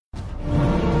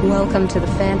Welcome to the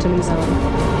Phantom Zone.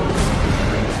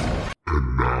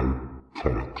 And now,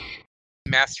 comics.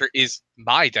 Master is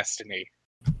my destiny.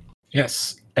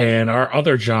 Yes, and our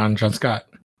other John Scott.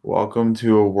 Welcome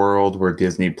to a world where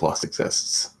Disney Plus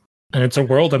exists. And it's a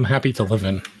world I'm happy to live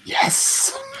in.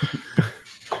 Yes!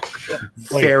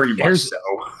 Like, Very much so.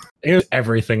 There's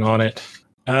everything on it.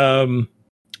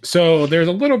 So there's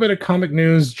a little bit of comic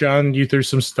news. John, you threw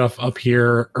some stuff up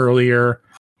here earlier.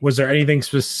 Was there anything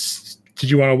did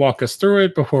you want to walk us through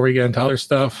it before we get into other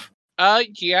stuff?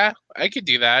 Yeah, I could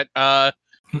do that.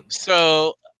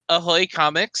 So Ahoy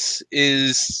Comics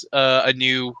is a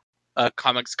new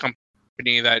comics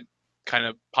company that kind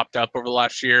of popped up over the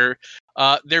last year.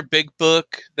 Their big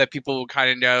book that people will kind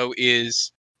of know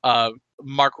is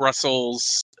Mark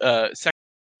Russell's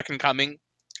Second Coming,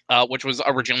 which was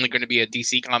originally going to be a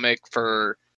DC comic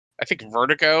for, I think,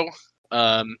 Vertigo.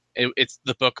 It's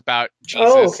the book about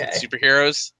Jesus and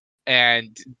superheroes.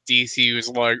 And DC was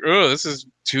like, "Oh, this is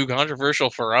too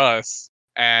controversial for us,"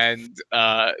 and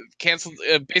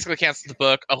basically canceled the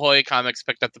book. Ahoy Comics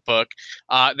picked up the book.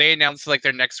 They announced like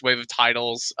their next wave of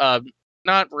titles.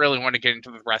 Not really want to get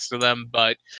into the rest of them,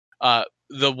 but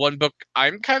the one book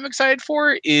I'm kind of excited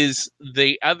for is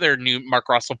the other new Mark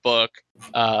Russell book.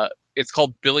 It's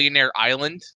called Billionaire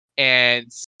Island, and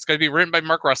it's going to be written by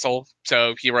Mark Russell.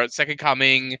 So he wrote Second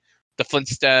Coming, The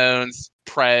Flintstones,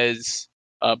 Prez.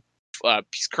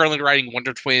 He's currently writing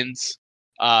Wonder Twins,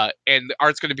 and the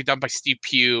art's going to be done by Steve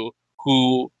Pugh,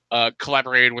 who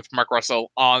collaborated with Mark Russell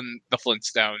on The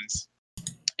Flintstones.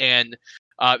 And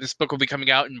this book will be coming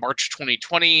out in March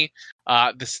 2020.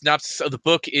 The synopsis of the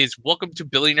book is: Welcome to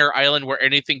Billionaire Island, where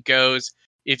anything goes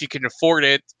if you can afford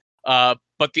it.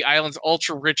 But the island's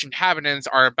ultra-rich inhabitants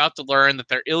are about to learn that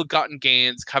their ill-gotten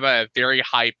gains come at a very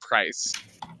high price.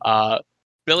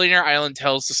 Billionaire Island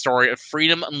tells the story of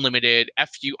Freedom Unlimited,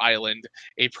 FU Island,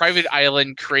 a private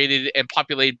island created and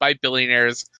populated by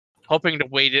billionaires hoping to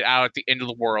wait it out at the end of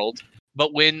the world.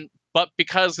 But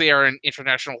because they are in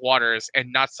international waters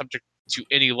and not subject to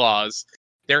any laws,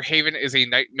 their haven is a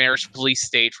nightmarish police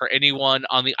state for anyone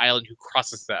on the island who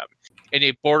crosses them. In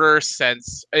a broader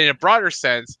sense,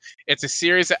 it's a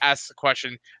series that asks the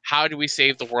question, how do we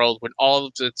save the world when all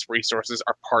of its resources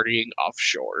are partying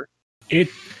offshore? It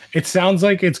sounds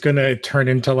like it's going to turn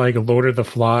into like Lord of the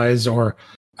Flies, or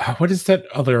what is that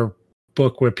other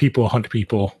book where people hunt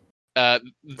people? The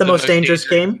Most Dangerous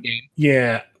Game?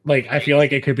 Yeah, like I feel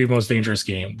like it could be Most Dangerous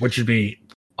Game, which would be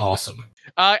awesome.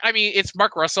 I mean, it's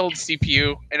Mark Russell and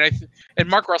CPU, and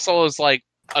Mark Russell is like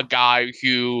a guy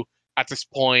who at this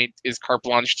point is carte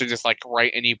blanche to just like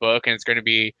write any book, and it's going to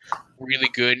be really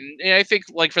good. And I think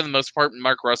like for the most part,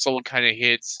 Mark Russell kind of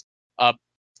hits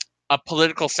a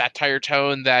political satire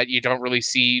tone that you don't really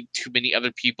see too many other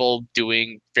people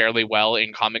doing fairly well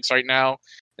in comics right now.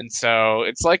 And so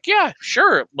it's like, yeah,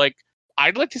 sure. Like,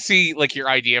 I'd like to see like your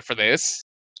idea for this.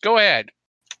 Go ahead.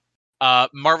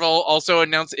 Marvel also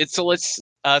announced its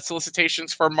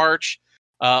solicitations for March,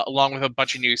 along with a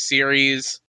bunch of new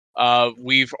series.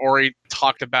 We've already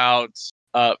talked about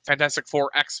Fantastic Four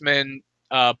X-Men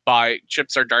by Chip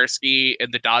Zdarsky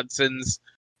and the Dodsons.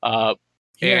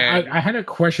 I had a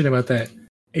question about that.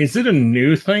 Is it a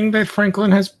new thing that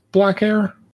Franklin has black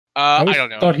hair? I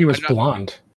don't know. I thought he was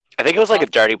blonde. I think it was like a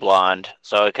dirty blonde,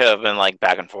 so it could have been like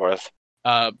back and forth.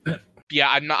 Yeah,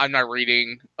 I'm not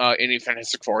reading any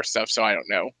Fantastic Four stuff, so I don't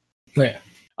know. Yeah.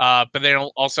 But then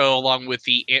also along with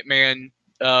the Ant-Man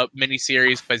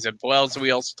miniseries by Zeb Wells that we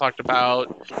also talked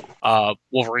about,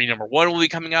 Wolverine #1 will be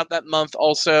coming out that month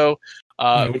also.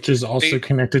 Which is also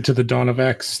connected to the Dawn of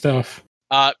X stuff.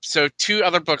 So two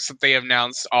other books that they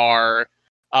announced are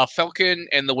Falcon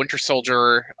and the Winter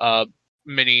Soldier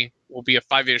mini will be a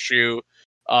 5-issue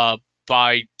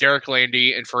by Derek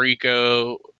Landy and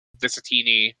Federico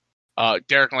Visitini.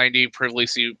 Derek Landy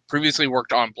previously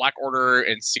worked on Black Order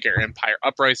and Secret Empire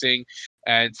Uprising,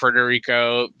 and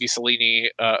Federico Visitini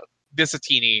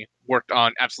worked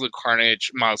on Absolute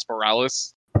Carnage, Miles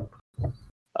Morales.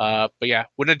 But yeah,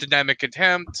 when a dramatic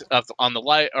attempt on the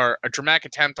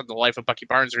life of Bucky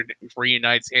Barnes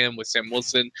reunites him with Sam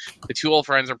Wilson, the two old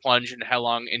friends are plunged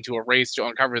headlong into a race to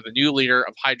uncover the new leader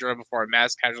of Hydra before a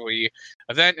mass casualty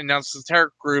event announces the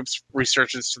terror group's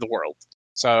resurgence to the world.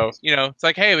 So, it's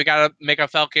like, hey, we gotta make a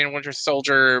Falcon Winter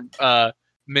Soldier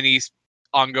mini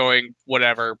ongoing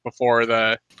whatever before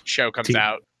the show comes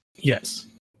out. Yes.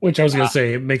 Which I was going to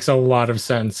say, it makes a lot of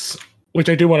sense. Which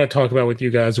I do want to talk about with you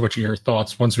guys, what are your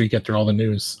thoughts once we get through all the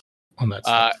news on that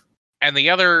stuff. And the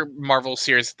other Marvel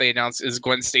series that they announced is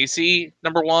Gwen Stacy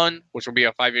 #1, which will be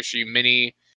a 5-issue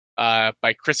mini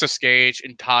by Christos Gage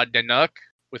and Todd Denook,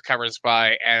 with covers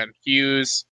by Adam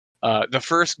Hughes. The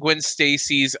first Gwen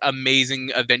Stacy's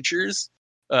Amazing Adventures.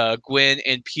 Gwen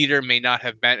and Peter may not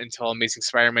have met until Amazing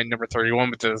Spider-Man number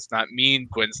 31, but does not mean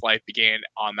Gwen's life began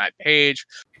on that page.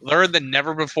 Learn the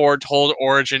never-before-told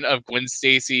origin of Gwen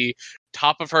Stacy,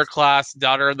 top of her class,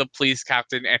 daughter of the police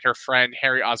captain, and her friend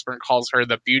Harry Osborn calls her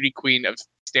the beauty queen of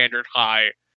Standard High.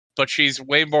 But she's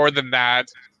way more than that.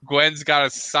 Gwen's got a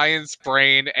science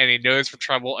brain and a nose for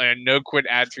trouble and a no-quit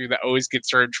attitude that always gets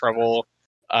her in trouble.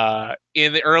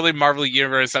 In the early Marvel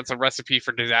universe, that's a recipe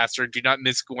for disaster. Do not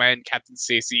miss Gwen, Captain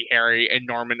Stacy, Harry, and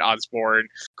Norman Osborn,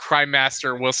 Crime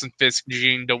Master, Wilson Fisk,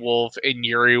 Jean DeWolf, and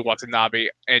Yuri Watanabe,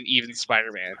 and even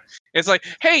Spider-Man. It's like,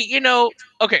 hey,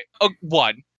 okay,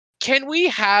 one, can we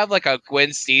have like a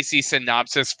Gwen Stacy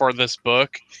synopsis for this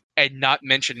book and not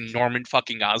mention Norman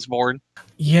fucking Osborn?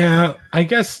 Yeah, I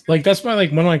guess like that's my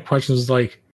one of my questions is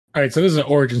like, all right, so this is an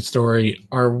origin story.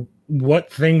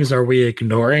 What things are we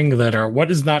ignoring that are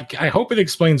what is not? I hope it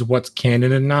explains what's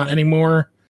canon and not anymore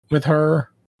with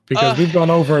her, because we've gone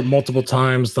over it multiple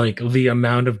times, like the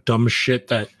amount of dumb shit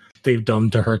that they've done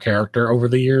to her character over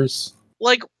the years.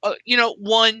 Like,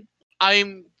 one,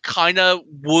 I'm kind of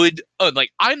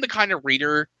I'm the kind of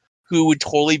reader who would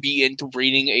totally be into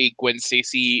reading a Gwen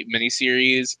Stacy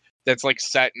miniseries that's like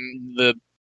set in the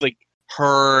like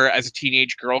her as a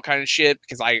teenage girl kind of shit,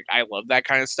 because I love that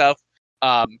kind of stuff.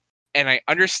 And I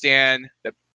understand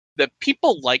that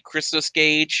people like Christos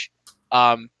Gage.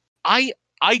 I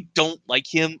don't like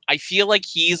him. I feel like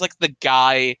he's like the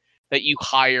guy that you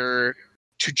hire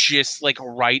to just like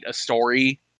write a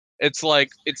story. It's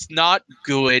like it's not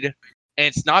good and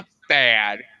it's not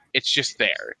bad. It's just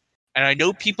there. And I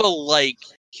know people like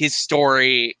his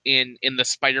story in the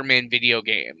Spider-Man video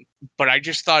game, but I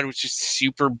just thought it was just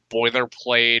super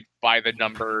boilerplate by the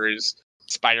numbers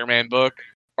Spider-Man book.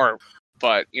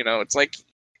 But it's like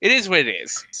it is what it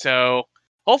is. So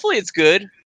hopefully it's good,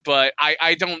 but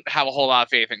I don't have a whole lot of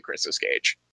faith in Christos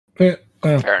Gage. Yeah,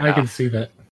 Fair I can enough. see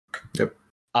that. Yep.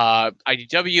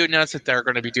 IDW announced that they're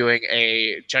going to be doing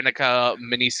a Jenica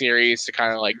miniseries to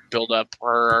kind of like build up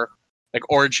her like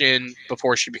origin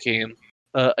before she became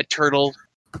a turtle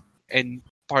and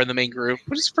part of the main group,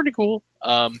 which is pretty cool.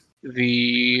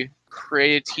 The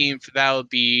creative team for that would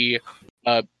be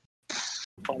oh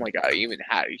my god, I even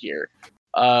had it here.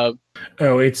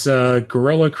 It's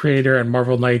Guerrilla creator and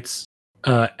Marvel Knights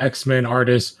X-Men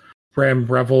artist Bram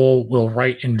Revel will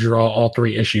write and draw all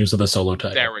 3 issues of the solo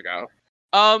title. There we go.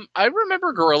 I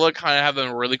remember Guerrilla kind of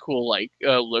having a really cool like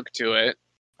look to it.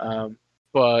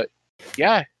 But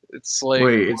yeah, it's like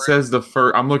Wait, it says the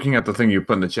first. I'm looking at the thing you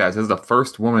put in the chat. It says the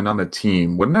first woman on the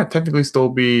team. Wouldn't that technically still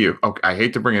be? Okay, I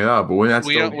hate to bring it up, but wouldn't that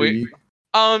still be?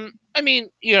 I mean,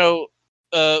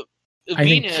 I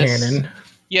think Venus. canon.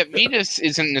 Yeah, Venus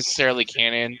isn't necessarily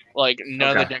canon. Like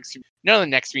none of the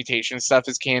next mutation stuff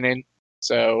is canon.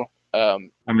 So, I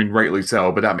mean, rightly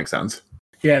so, but that makes sense.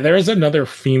 Yeah, there is another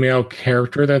female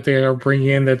character that they are bringing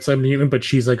in that's a mutant, but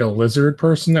she's like a lizard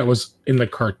person that was in the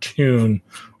cartoon.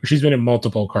 She's been in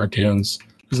multiple cartoons.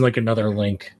 There's like another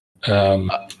link.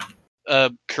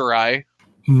 Kurai.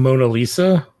 Mona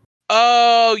Lisa.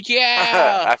 Oh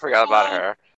yeah, I forgot about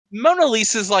her. Mona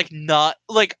Lisa's like not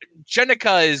like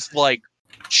Jenica is like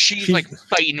she's like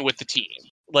fighting with the team.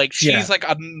 Like she's like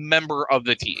a member of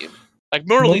the team. Like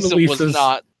Mona Lisa was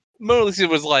not. Mona Lisa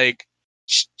was like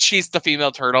she's the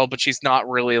female turtle, but she's not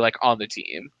really like on the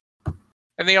team.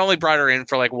 And they only brought her in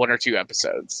for like 1 or 2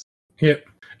 episodes. Yep.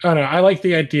 I don't know. I like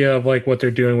the idea of like what they're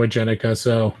doing with Jenica.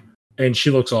 So, and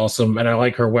she looks awesome, and I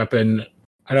like her weapon.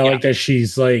 And I like that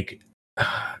she's like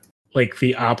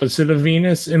the opposite of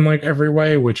Venus in like every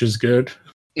way, which is good.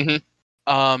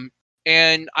 Mm-hmm.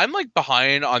 And I'm like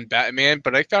behind on Batman,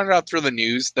 but I found out through the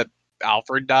news that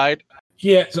Alfred died.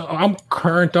 Yeah, so I'm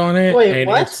current on it. Wait, and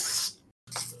what? It's,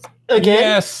 Again?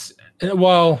 yes.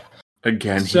 Well,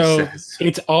 Again, so he says.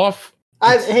 it's off.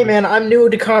 Hey man, I'm new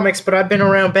to comics, but I've been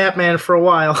around Batman for a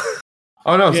while.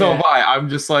 Oh no, so Yeah. have I. I'm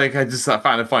just like I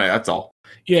find it funny. That's all.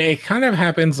 Yeah, it kind of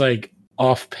happens like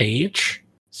off page.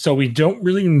 So we don't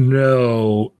really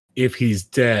know if he's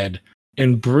dead.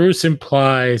 And Bruce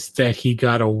implies that he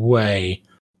got away,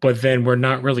 but then we're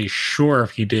not really sure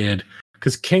if he did.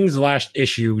 Because King's last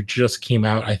issue just came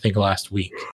out, I think, last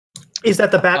week. Is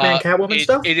that the Batman Catwoman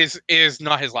stuff? It is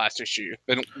not his last issue.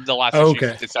 The last issue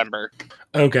is December.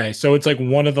 Okay, so it's like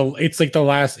it's like the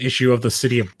last issue of the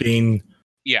City of Bane.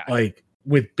 Yeah. Like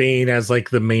with Bane as like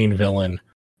the main villain.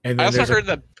 And then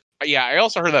I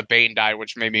also heard that Bane died,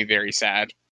 which made me very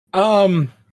sad.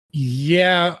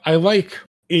 Yeah, I like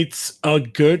it's a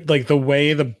good like the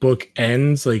way the book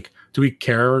ends, like do we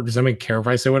care? Does anyone care if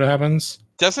I say what happens?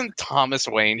 Doesn't Thomas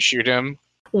Wayne shoot him?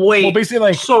 Wait. Well, basically,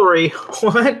 like, sorry.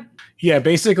 What? yeah,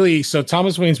 basically, so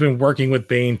Thomas Wayne's been working with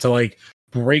Bane to like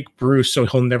break Bruce so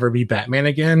he'll never be Batman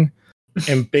again.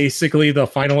 And basically, the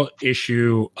final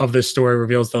issue of this story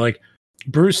reveals that like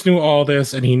Bruce knew all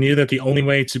this, and he knew that the only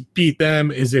way to beat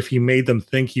them is if he made them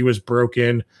think he was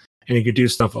broken and he could do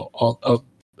stuff in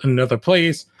another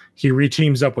place. He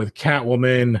reteams up with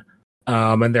Catwoman,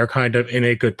 and they're kind of in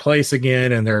a good place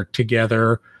again, and they're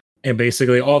together. And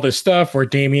basically, all this stuff where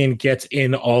Damian gets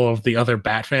in all of the other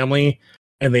Bat family,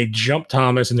 and they jump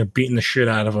Thomas, and they're beating the shit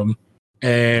out of him.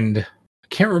 And I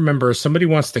can't remember. Somebody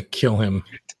wants to kill him.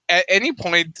 At any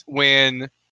point when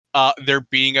they're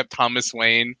beating up Thomas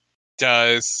Wayne,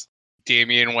 does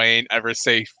Damian Wayne ever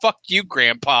say, "Fuck you,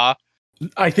 Grandpa"?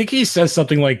 I think he says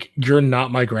something like, "You're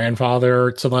not my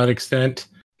grandfather," to that extent.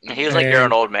 He was like, "You're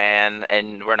an old man,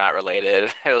 and we're not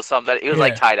related." It was something. He was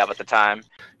like tied up at the time.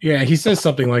 Yeah, he says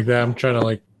something like that. I'm trying to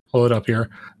like pull it up here.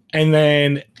 And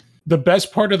then the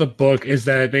best part of the book is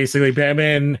that basically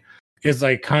Batman is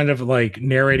like kind of like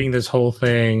narrating this whole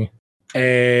thing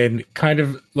and kind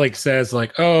of like says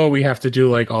like, "Oh, we have to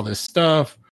do like all this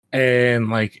stuff," and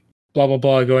like blah blah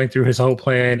blah, going through his whole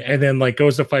plan, and then like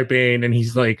goes to fight Bane, and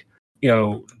he's like,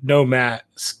 no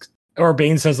mask. Or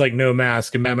Bane says like no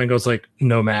mask, and Batman goes like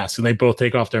no mask, and they both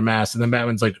take off their masks, and then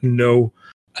Batman's like no,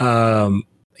 I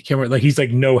can't remember, like he's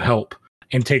like no help,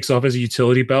 and takes off his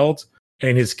utility belt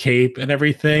and his cape and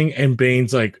everything, and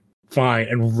Bane's like fine,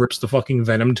 and rips the fucking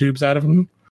venom tubes out of him,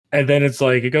 and then it's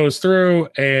like it goes through,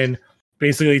 and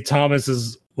basically Thomas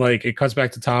is like, it cuts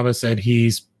back to Thomas, and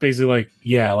he's basically like,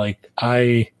 yeah, like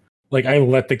I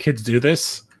let the kids do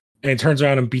this, and turns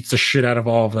around and beats the shit out of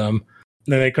all of them.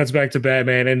 And then it cuts back to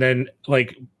Batman, and then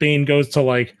like Bane goes to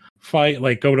like fight,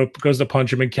 like goes to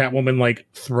punch him, and Catwoman like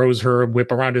throws her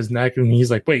whip around his neck, and he's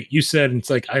like, "Wait, you said?" And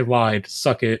it's like, "I lied,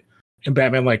 suck it." And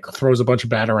Batman like throws a bunch of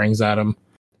batarangs at him,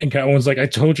 and Catwoman's like, "I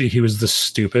told you he was this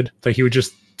stupid, that he would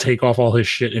just take off all his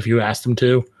shit if you asked him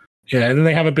to." Yeah, and then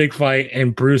they have a big fight,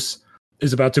 and Bruce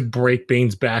is about to break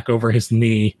Bane's back over his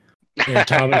knee, and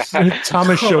Thomas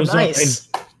shows up, and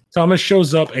Thomas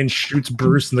shows up and shoots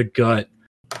Bruce in the gut.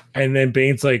 And then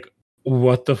Bane's like,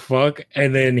 "What the fuck?"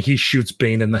 And then he shoots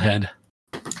Bane in the head.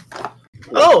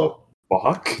 Oh,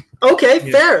 fuck. Okay,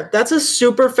 fair. That's a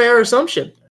super fair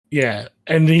assumption. Yeah,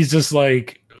 and he's just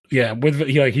like, yeah,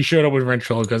 he showed up with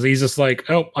ventriloquism because he's just like,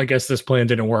 "Oh, I guess this plan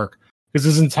didn't work." Because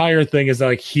his entire thing is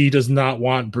like he does not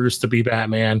want Bruce to be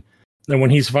Batman. And when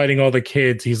he's fighting all the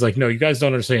kids, he's like, "No, you guys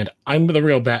don't understand. I'm the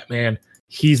real Batman.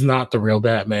 He's not the real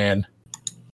Batman."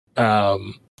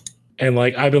 And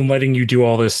like I've been letting you do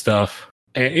all this stuff.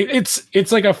 And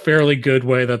it's like a fairly good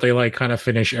way that they like kind of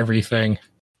finish everything.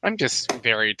 I'm just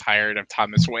very tired of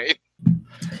Thomas Wayne.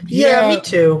 Yeah, me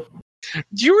too.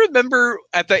 Do you remember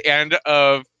at the end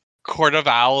of Court of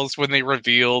Owls when they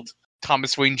revealed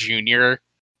Thomas Wayne Jr.?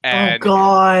 And, oh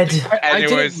God! I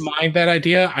didn't mind that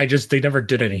idea. They never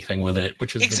did anything with it,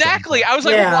 which is exactly. I was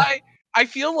like, why? I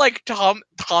feel like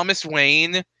Thomas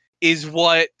Wayne is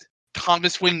what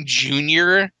Thomas Wayne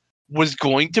Jr. was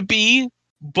going to be,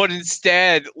 but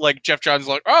instead, like Jeff Johns,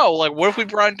 like, oh, like what if we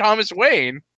brought in Thomas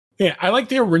Wayne? Yeah, I like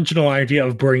the original idea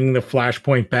of bringing the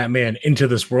Flashpoint Batman into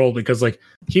this world because, like,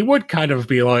 he would kind of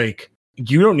be like,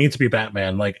 you don't need to be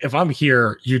Batman. Like, if I'm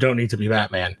here, you don't need to be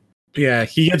Batman. Yeah,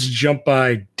 he gets jumped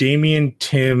by Damian,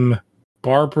 Tim,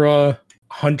 Barbara,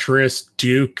 Huntress,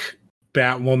 Duke,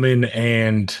 Batwoman,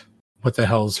 and what the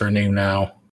hell is her name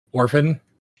now? Orphan?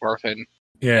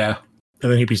 Yeah.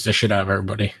 And then he beats the shit out of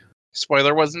everybody.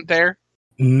 Spoiler wasn't there?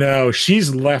 No,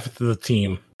 she's left the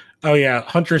team. Oh yeah,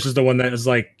 Huntress is the one that is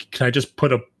like, can I just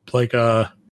put yeah,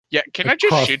 can I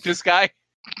just shoot this guy?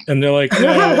 And they're like,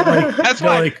 no, like that's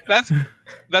why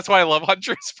that's why I love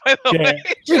Huntress, by the way.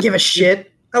 I don't give a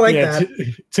shit. I like that.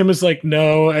 Tim is like,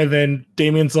 no, and then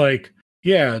Damian's like,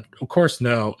 yeah, of course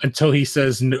no, until he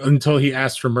says no, until he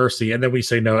asks for mercy, and then we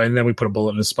say no, and then we put a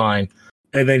bullet in his spine.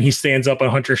 And then he stands up and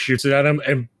Huntress shoots it at him,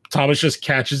 and Thomas just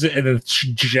catches it and then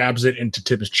jabs it into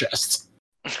Tim's chest.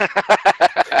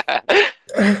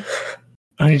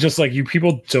 And he's just like, you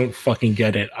people don't fucking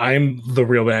get it. I'm the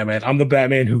real Batman. I'm the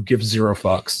Batman who gives zero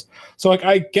fucks. So like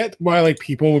I get why like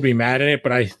people would be mad at it,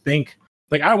 but I think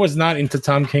like I was not into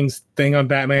Tom King's thing on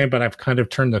Batman, but I've kind of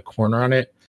turned the corner on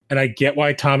it. And I get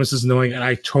why Thomas is annoying, and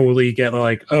I totally get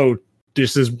like, oh,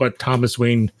 this is what Thomas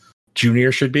Wayne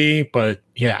Jr. should be. But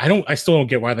yeah, I still don't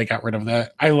get why they got rid of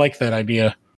that. I like that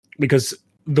idea because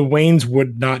the Waynes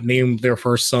would not name their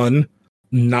first son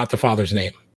not the father's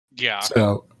name. Yeah.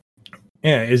 So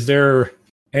yeah, is there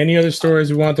any other stories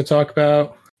we want to talk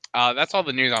about? That's all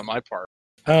the news on my part.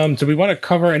 Do we want to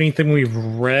cover anything we've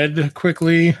read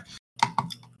quickly?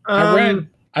 I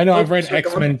I know I've read sorry, go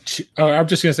on. X-Men 2. Oh, I'm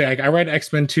just going to say, I read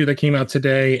X-Men 2 that came out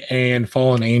today and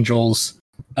Fallen Angels.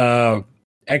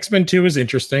 X-Men 2 is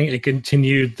interesting. It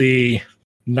continued the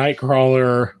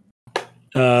Nightcrawler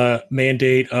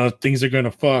mandate of things are going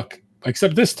to fuck.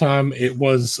 Except this time it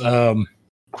was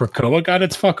Krakoa got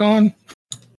its fuck on.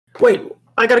 Wait,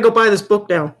 I gotta go buy this book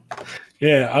now.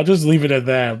 Yeah, I'll just leave it at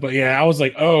that. But yeah, I was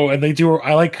like, oh, and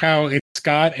I like how it's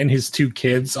Scott and his 2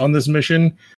 kids on this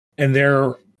mission, and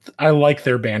I like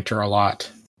their banter a lot.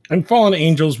 And Fallen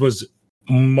Angels was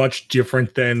much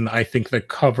different than I think the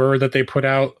cover that they put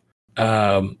out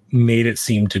made it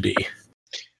seem to be.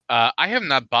 I have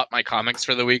not bought my comics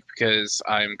for the week because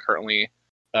I'm currently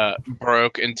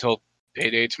broke until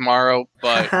payday tomorrow.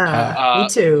 But Me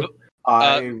too.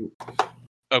 oh,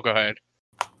 go ahead.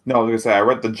 No, I was gonna say I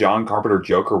read the John Carpenter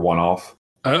Joker one-off.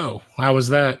 Oh, how was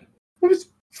that? It was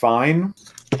fine.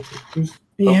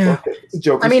 Yeah. It's a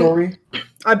Joker I mean, story.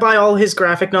 I buy all his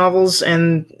graphic novels,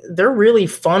 and they're really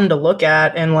fun to look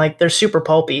at, and like they're super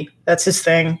pulpy. That's his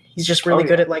thing. He's just really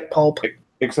good at like pulp.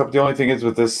 Except the only thing is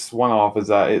with this one-off is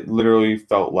that it literally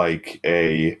felt like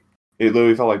the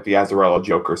Azarello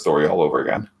Joker story all over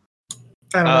again.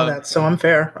 I don't know that, so I'm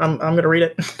fair. I'm gonna read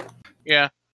it. Yeah.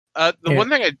 The one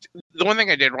thing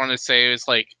I did want to say is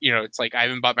like, you know, it's like I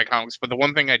haven't bought my comics, but the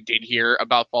one thing I did hear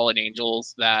about Fallen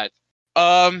Angels that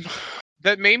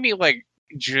made me like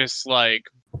just like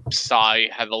sigh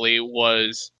heavily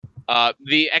was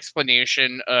the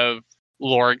explanation of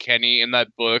Laura Kenny in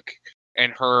that book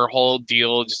and her whole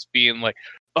deal just being like,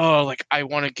 oh, like I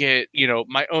want to get, you know,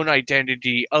 my own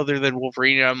identity other than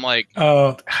Wolverine. And I'm like,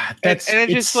 oh, that's and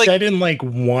it's just said in like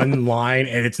one line,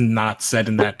 and it's not said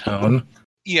in that tone.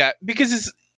 Yeah, because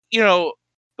it's, you know,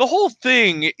 the whole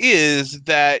thing is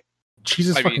that she's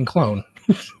a fucking clone.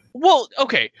 Well,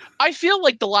 okay, I feel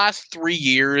like the last 3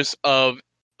 years of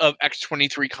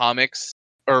X-23 comics,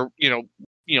 or you know,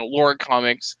 Laura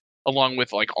comics, along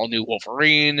with like all new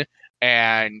Wolverine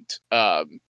and the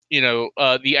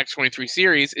X-23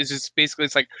 series is just basically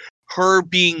it's like her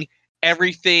being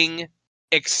everything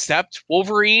except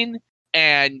Wolverine,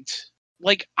 and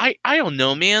like I don't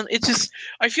know, man. It's just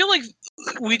I feel like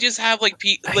we just have like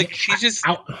she's just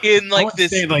in like this.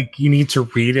 Say, like you need to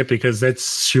read it because that's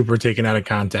super taken out of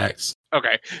context.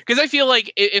 Okay, because I feel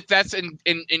like if that's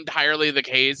entirely the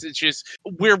case, it's just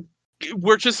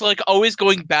we're just like always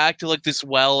going back to like this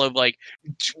well of like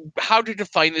how to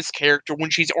define this character when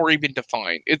she's already been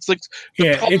defined. It's like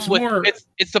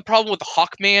it's the problem with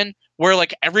Hawkman, where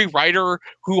like every writer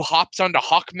who hops onto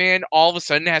Hawkman all of a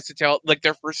sudden has to tell like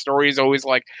their first story is always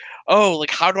like, oh,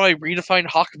 like how do I redefine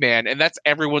Hawkman? And that's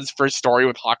everyone's first story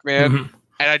with Hawkman. Mm-hmm.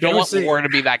 And I don't want Lauren to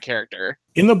be that character.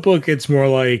 In the book, it's more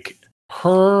like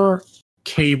her,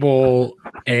 Cable,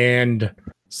 and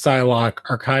Psylocke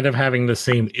are kind of having the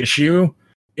same issue,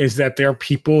 is that they're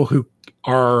people who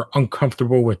are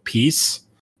uncomfortable with peace,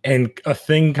 and a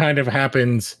thing kind of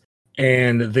happens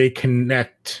and they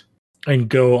connect and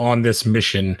go on this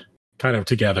mission kind of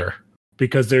together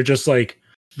because they're just like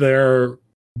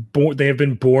they have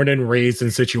been born and raised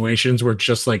in situations where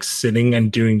just like sitting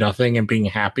and doing nothing and being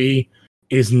happy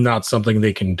is not something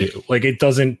they can do. Like it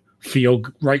doesn't feel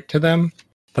right to them.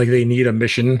 Like they need a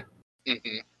mission.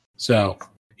 Mm-hmm. So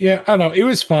yeah, I don't know. It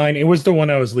was fine. It was the one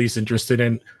I was least interested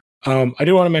in. I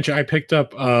do want to mention I picked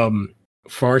up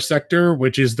Far Sector,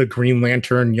 which is the Green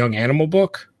Lantern Young Animal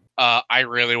book. I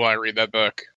really want to read that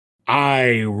book.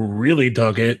 I really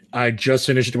dug it. I just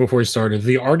finished it before we started.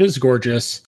 The art is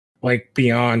gorgeous, like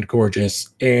beyond gorgeous,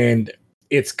 and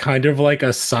it's kind of like a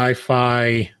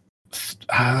sci-fi.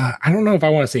 I don't know if I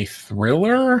want to say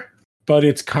thriller, but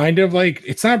it's kind of like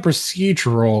it's not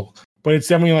procedural. But it's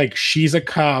definitely like she's a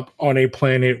cop on a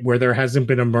planet where there hasn't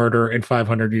been a murder in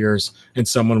 500 years and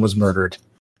someone was murdered.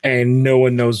 And no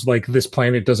one knows, like, this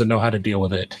planet doesn't know how to deal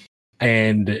with it.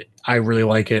 And I really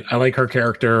like it. I like her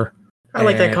character. I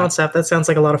like that concept. That sounds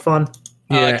like a lot of fun.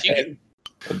 Yeah. Do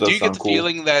you get the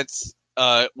feeling that's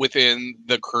within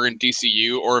the current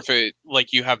DCU, or if it,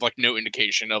 like, you have, like, no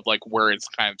indication of, like, where it's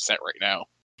kind of set right now?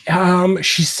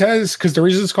 She says, because the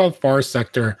reason it's called Far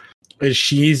Sector is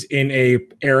she's in a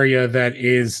area that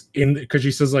is in, because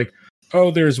she says like,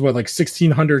 oh, there's what, like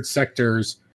 1,600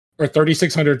 sectors or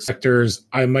 3,600 sectors.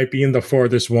 I might be in the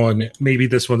farthest one. Maybe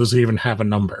this one doesn't even have a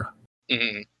number.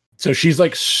 Mm-hmm. So she's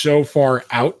like so far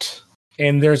out.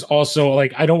 And there's also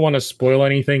like, I don't want to spoil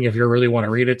anything if you really want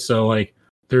to read it. So like,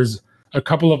 there's a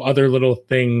couple of other little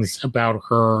things about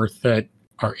her that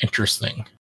are interesting.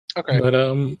 Okay. But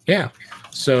yeah.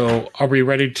 So are we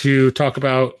ready to talk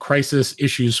about Crisis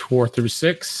issues 4 through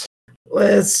 6?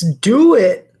 Let's do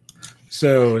it.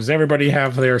 So does everybody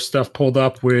have their stuff pulled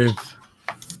up with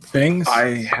things?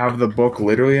 I have the book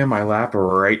literally in my lap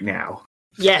right now.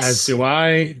 Yes. As do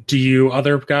I. Do you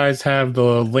other guys have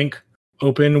the link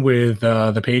open with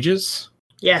the pages?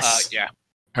 Yes. Yeah.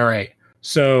 All right.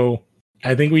 So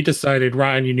I think we decided,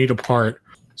 Ryan, you need a part.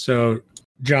 So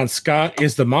John Scott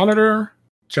is the Monitor.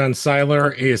 John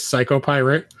Seiler is Psycho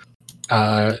Pirate.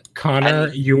 Connor,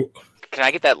 you. Can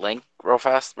I get that link real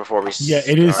fast before we? Yeah,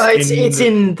 it is. It's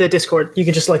in the Discord. You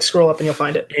can just like scroll up and you'll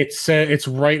find it. It's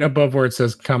right above where it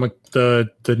says comic the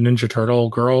Ninja Turtle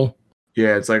girl.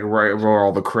 Yeah, it's like right where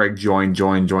all the Craig join,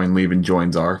 leave, and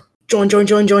joins are.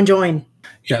 Join.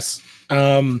 Yes.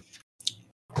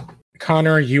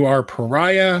 Connor, you are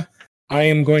Pariah. I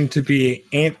am going to be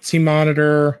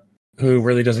Anti-Monitor, who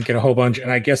really doesn't get a whole bunch,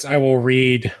 and I guess I will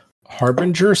read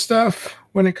Harbinger stuff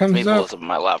when it comes Let me pull up. this up on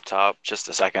my laptop. Just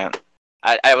a second.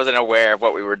 I wasn't aware of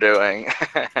what we were doing.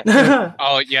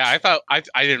 Oh yeah,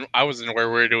 I wasn't aware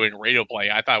we were doing radio play.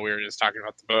 I thought we were just talking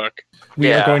about the book. We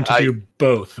are Yeah, going to do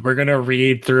both. We're going to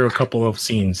read through a couple of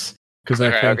scenes because I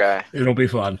think Okay. it'll be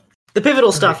fun. The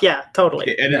pivotal stuff, yeah, totally.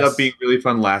 It ended Yes. up being really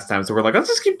fun last time, so we're like, let's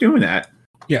just keep doing that.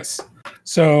 Yes.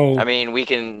 So, I mean, we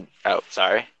can. Oh,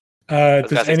 sorry. does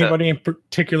gonna say anybody in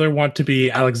particular want to be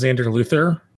Alexander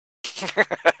Luthor?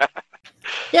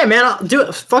 Yeah, man, I'll do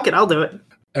it. Fuck it, I'll do it.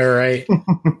 All right.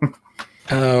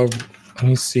 Let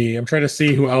me see. I'm trying to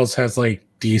see who else has like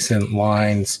decent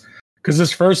lines because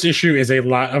this first issue is a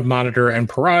lot of Monitor and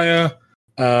Pariah,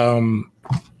 and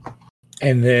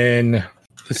then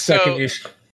the second issue.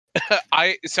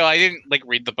 I didn't like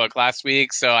read the book last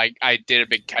week, so I did a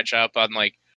big catch up on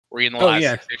like reading the Oh, last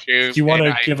yeah. issue. Do you want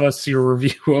and to give us your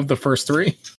review of the first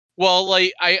three? Well,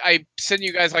 like I sent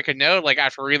you guys like a note like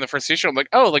after reading the first issue. I'm like,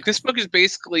 oh, like this book is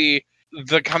basically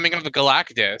the coming of the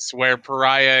Galactus, where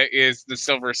Pariah is the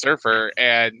Silver Surfer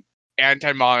and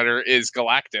Anti-Monitor is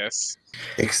Galactus.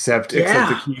 Except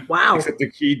Yeah.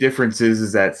 the key difference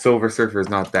is that Silver Surfer is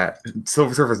not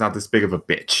this big of a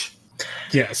bitch.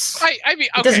 Yes. I mean,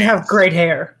 It doesn't okay, have great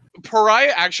hair.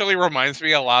 Pariah actually reminds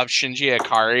me a lot of Shinji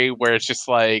Ikari, where it's just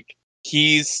like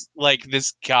he's like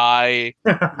this guy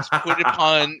who's put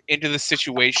upon into the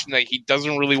situation that he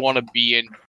doesn't really want to be in,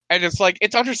 and it's like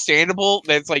it's understandable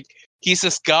that it's like he's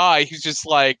this guy who's just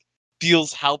like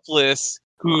feels helpless,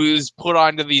 who's put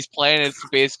onto these planets to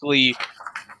basically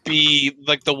be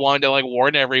like the one to like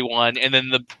warn everyone, and then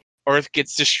the Earth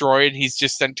gets destroyed, and he's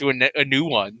just sent to a new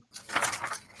one.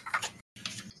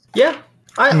 Yeah.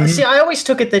 I always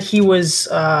took it that he was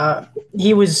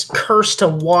cursed to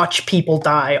watch people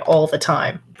die all the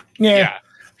time. Yeah.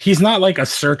 He's not like a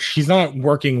search. He's not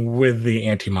working with the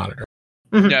Anti-Monitor.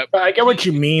 Yeah, But I get what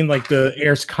you mean. Like the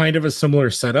air's kind of a similar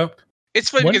setup. it's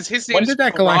funny When, because his name when did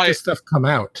that Galactus stuff come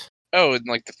out? Oh, in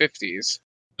like the 50s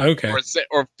Okay. or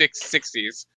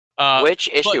 60s. Which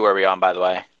issue were we on, by the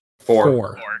way?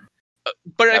 Four.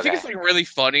 But I think Okay. it's like really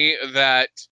funny that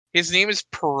his name is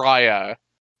Pariah,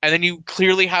 and then you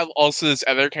clearly have also this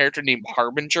other character named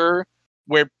Harbinger,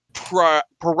 where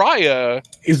Pariah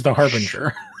Is the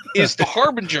Harbinger. is the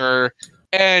Harbinger,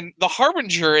 and the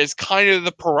Harbinger is kind of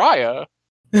the Pariah.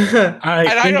 I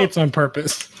I think don't- it's on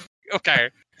purpose. Okay,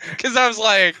 because I was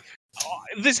like,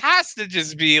 oh, this has to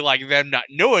just be like them not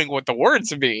knowing what the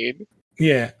words mean.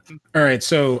 Yeah. All right.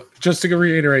 So just to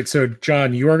reiterate, so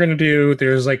John, you are going to do,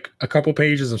 there's like a couple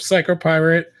pages of Psycho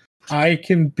Pirate. I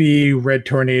can be Red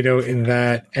Tornado in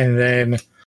that. And then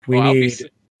we Well, need,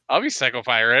 I'll be Psycho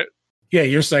Pirate. yeah,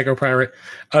 you're Psycho Pirate.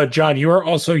 John, you are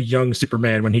also young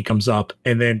Superman when he comes up.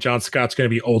 And then John Scott's going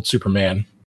to be old Superman.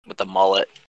 With the mullet.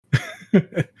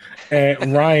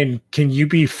 And Ryan, can you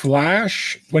be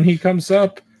Flash when he comes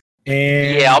up?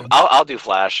 And Yeah, I'll do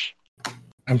Flash.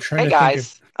 I'm trying Hey to think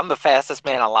guys, I'm the fastest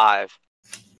man alive.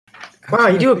 Wow,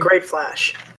 you do a great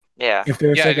Flash. Yeah. if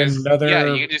there's like another.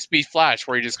 Yeah, you can just be Flash,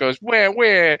 where he just goes, where,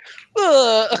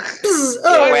 Wah.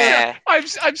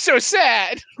 I'm so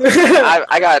sad.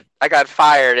 I got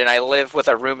fired and I live with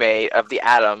a roommate of the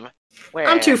Atom. Wah.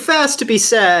 I'm too fast to be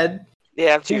sad.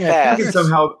 Yeah, I'm too Yeah, fast.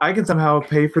 I can somehow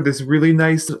pay for this really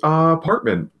nice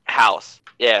apartment. House.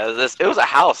 Yeah, it was a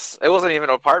house. It wasn't even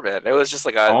an apartment. It was just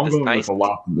like I'm this going nice. with a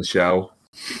lot from the show.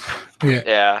 Yeah.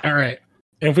 Yeah. All right.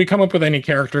 If we come up with any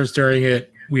characters during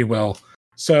it, we will.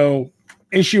 So,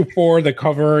 issue 4, the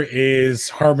cover is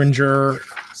Harbinger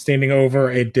standing over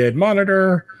a dead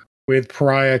Monitor with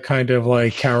Pariah kind of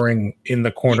like cowering in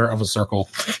the corner of a circle.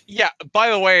 Yeah, by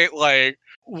the way, like,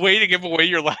 way to give away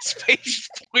your last page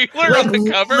spoiler on the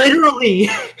cover. Literally.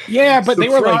 Yeah, but they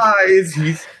were like, Surprise,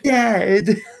 he's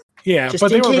dead. yeah, Just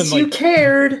but in they were case like, you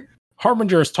cared.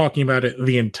 Harbinger is talking about it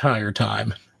the entire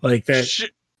time. Like that.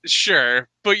 Sure,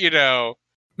 but you know,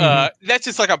 that's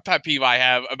just like a pet peeve I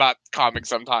have about comics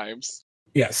sometimes.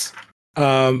 Yes.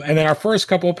 And then our first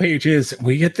couple of pages,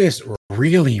 we get this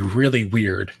really, really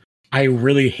weird. I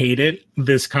really hate it.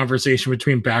 This conversation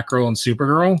between Batgirl and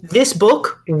Supergirl. This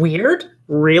book weird?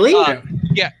 Really?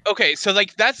 Yeah. Okay. So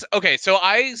like that's okay. So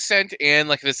I sent in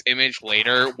like this image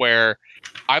later where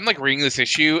I'm like reading this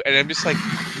issue and I'm just like,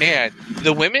 man,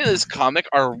 the women in this comic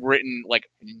are written like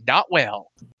not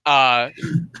well. But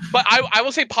I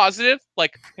will say positive.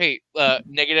 Like, hey,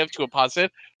 negative to a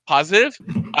positive. Positive.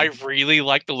 I really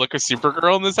like the look of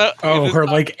Supergirl in this. Oh, this her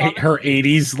like comic. her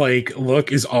 80s like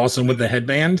look is awesome with the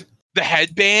headband. The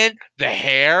headband, the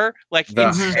hair, like The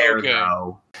it's so hair, good.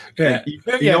 though. Yeah, You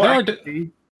yeah. know what there are-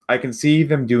 I can see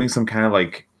them doing some kind of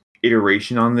like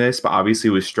iteration on this, but obviously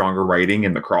with stronger writing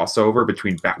in the crossover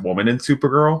between Batwoman and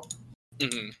Supergirl.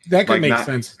 Mhm. that could like make not-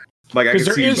 sense. Like I 'Cause can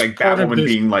there see is like part of Batwoman this-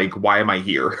 being like, "Why am I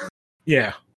here?"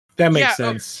 Yeah, that makes Yeah,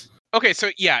 sense. Okay,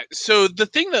 so yeah, so the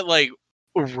thing that like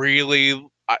really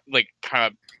like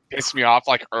kind of pissed me off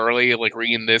like early like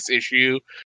reading this issue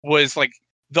was like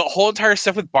the whole entire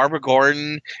stuff with Barbara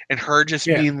Gordon and her just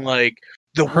Yeah. being like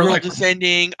the Her, world like- is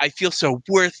ending. I feel so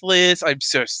worthless. I'm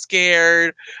so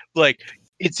scared. Like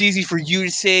it's easy for you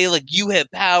to say like you have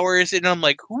powers, and I'm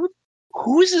like,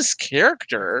 who is this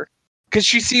character? Because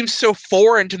she seems so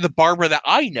foreign to the Barbara that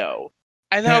I know,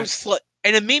 and then I Yeah. was like,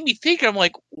 and it made me think. I'm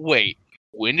like, wait,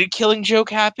 when did Killing Joke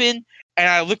happen? And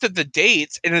I looked at the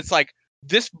dates, and it's like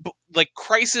like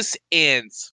Crisis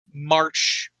ends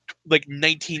March like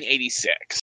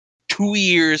 1986. 2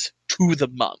 years to the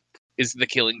month is the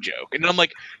Killing Joke, and I'm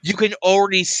like, you can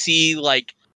already see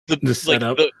like The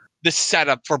setup. the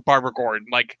setup for Barbara Gordon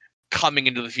like coming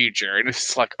into the future, and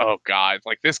it's like, oh god,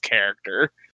 like this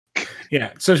character.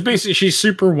 Yeah, so basically she's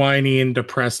super whiny and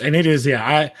depressed, and it is.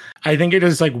 Yeah, I think it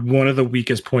is like one of the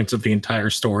weakest points of the entire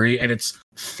story, and it's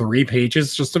 3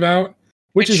 pages just about,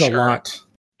 which And is a sure. lot.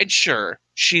 And sure,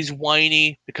 she's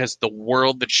whiny because the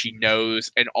world that she knows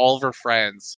and all of her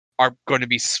friends are going to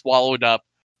be swallowed up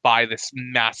by this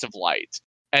massive light.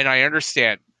 And I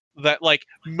understand that like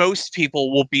most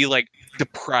people will be like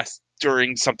depressed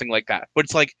during something like that. But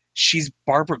it's like she's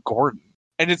Barbara Gordon.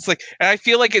 And it's like, and I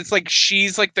feel like it's like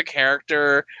she's like the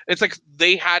character. It's like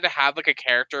they had to have like a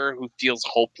character who feels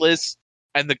hopeless,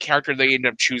 and the character they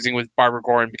ended up choosing was Barbara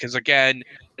Gordon because again,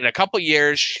 in a couple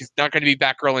years she's not going to be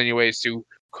Batgirl anyway. So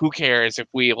who cares if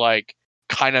we like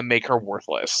kind of make her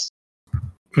worthless?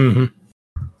 Hmm.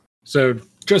 So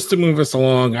just to move us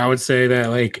along, I would say that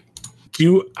like,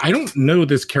 I don't know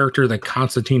this character that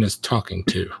Constantine is talking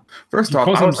to. First He off,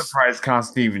 calls I was him- surprised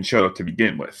Constantine even showed up to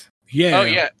begin with. Yeah. Oh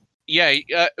yeah.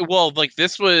 Well, like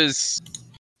this was,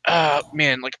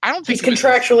 man, like I don't think He's it was-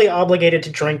 contractually obligated to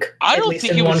drink I at don't least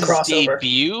think in it one was his crossover.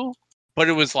 debut, but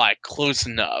it was like close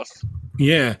enough.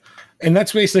 Yeah. And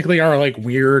that's basically our like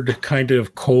weird kind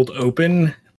of cold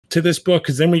open to this book,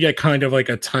 because then we get kind of like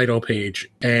a title page,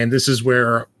 and this is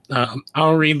where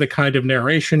I'll read the kind of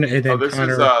narration, and then This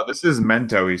is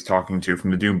Mento he's talking to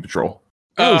from the Doom Patrol.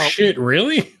 Oh Oh. shit,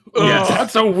 really? Oh, Yeah,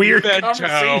 that's a weird Mento.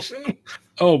 conversation.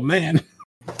 Oh man.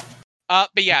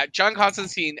 But yeah, John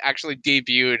Constantine actually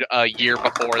debuted a year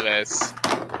before this.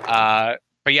 But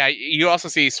yeah, you also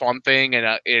see Swamp Thing in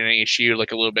an issue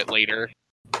like a little bit later.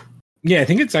 Yeah, I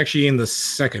think it's actually in the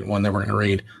second one that we're gonna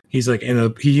read. He's like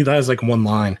he has like one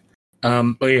line.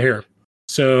 But here.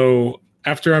 So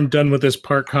after I'm done with this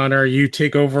part, Connor, you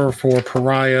take over for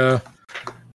Pariah,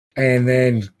 and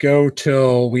then go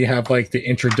till we have like the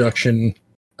introduction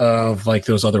of like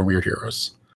those other weird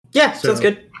heroes. Yeah, So- sounds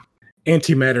good.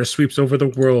 Antimatter sweeps over the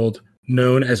world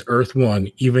known as Earth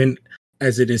 1, even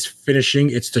as it is finishing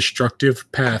its destructive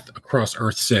path across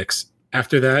Earth 6.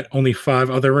 After that, only 5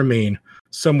 other remain.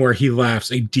 Somewhere he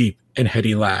laughs a deep and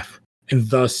heady laugh, and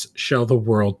thus shall the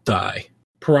world die.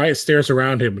 Pariah stares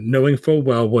around him, knowing full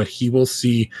well what he will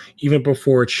see even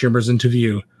before it shimmers into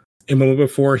view. A moment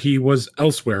before he was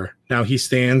elsewhere, now he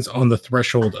stands on the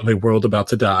threshold of a world about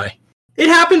to die. It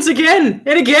happens again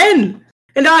and again!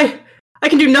 And I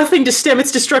can do nothing to stem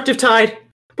its destructive tide.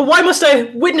 But why must I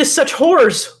witness such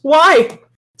horrors? Why?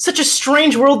 Such a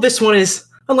strange world this one is.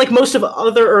 Unlike most of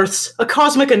other Earths, a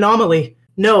cosmic anomaly.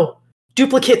 No,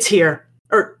 duplicates here.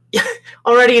 Or,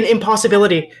 already an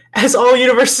impossibility, as all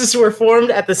universes were formed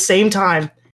at the same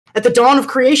time. At the dawn of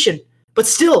creation. But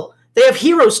still, they have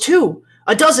heroes too.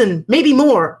 A dozen, maybe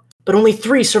more. But only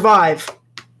 3 survive.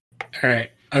 All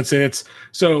right, I'd say it's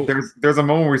so. There's a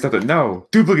moment where we start to no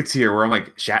duplicates here, where I'm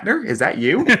like, Shatner, is that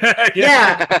you?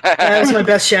 Yeah, that was my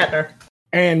best Shatner.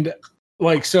 And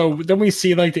like, so then we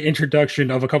see like the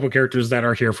introduction of a couple characters that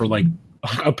are here for like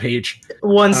a page.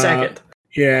 1 second.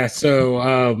 Yeah.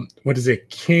 So, what is it?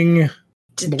 King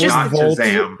Just Not Volt.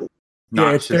 Shazam.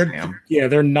 Not it's their- Shazam.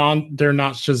 they're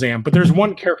not Shazam, but there's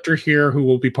one character here who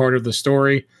will be part of the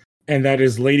story, and that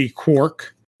is Lady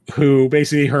Quark, who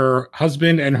basically her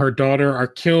husband and her daughter are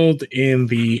killed in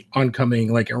the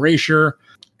oncoming like erasure,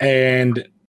 and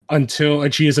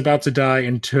she is about to die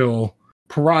until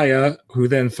Pariah, who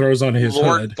then throws on his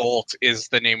Lord hood. Volt is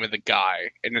the name of the guy,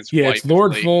 and his Yeah, wife it's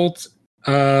Lord is Volt,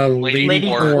 Lady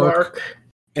Quark. Quark,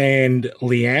 and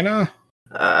Leanna.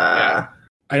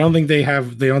 I don't think they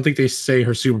say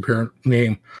her superpower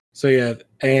name. So yeah,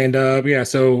 and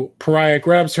so Pariah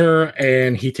grabs her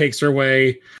and he takes her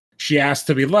away. She asks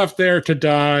to be left there to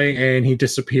die, and he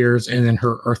disappears, and then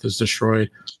her Earth is destroyed,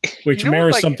 which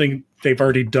mirrors something they've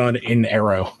already done in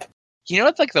Arrow. You know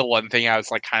what's like the one thing I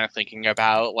was like kind of thinking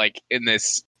about like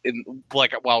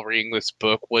while reading this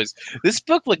book was this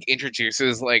book like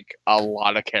introduces like a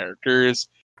lot of characters,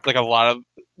 like a lot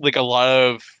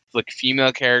of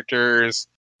female characters.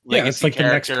 Yeah, it's like the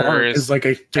next part is like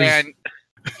there's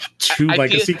two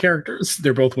legacy characters.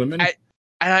 They're both women.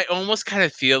 And I almost kind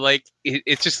of feel like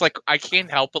it's just like I can't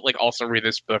help but like also read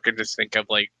this book and just think of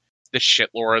like the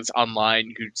shitlords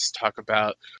online who just talk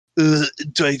about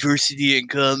diversity in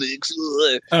comics.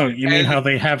 Oh, you mean how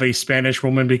they have a Spanish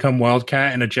woman become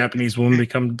Wildcat and a Japanese woman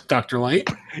become Dr. Light?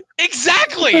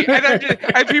 Exactly,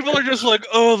 and people are just like,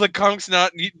 "Oh, the comics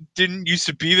didn't used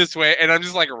to be this way," and I'm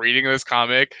just like reading this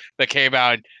comic that came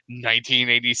out in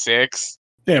 1986.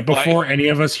 Yeah, before any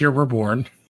of us here were born.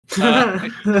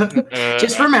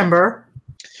 Just remember,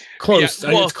 close.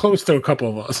 It's close to a couple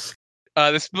of us.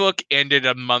 This book ended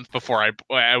a month before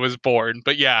I was born,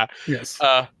 but yeah. Yes.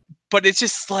 But it's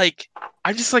just like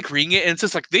I'm just like reading it, and it's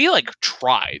just like they like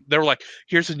tried. They're like,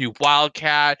 here's a new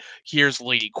Wildcat. Here's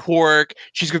Lady Quark.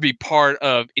 She's gonna be part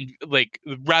of like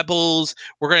Rebels.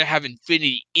 We're gonna have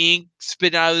Infinity Inc.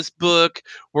 spin out of this book.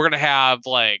 We're gonna have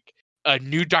like a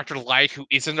new Dr. Light who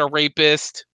isn't a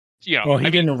rapist. You know, well, he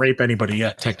didn't rape anybody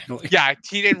yet, technically. Yeah,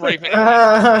 he didn't rape anybody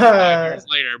 5 years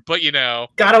later, but you know,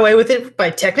 got away with it by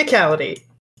technicality.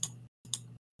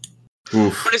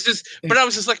 Oof. But it's just, but I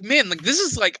was just like, man, like this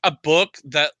is like a book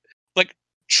that like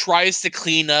tries to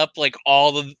clean up like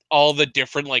all the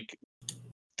different like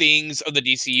things of the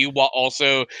DCU, while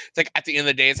also it's like at the end of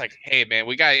the day, it's like, hey man,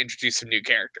 we gotta introduce some new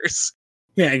characters.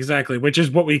 Yeah, exactly. Which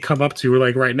is what we come up to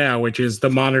like right now, which is the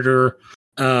Monitor,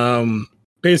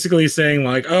 basically saying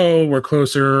like, oh, we're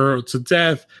closer to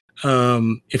death.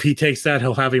 If he takes that,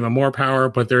 he'll have even more power,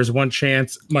 but there's one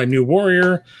chance, my new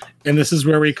warrior. And this is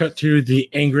where we cut to the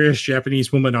angriest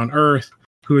Japanese woman on Earth,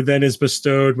 who then is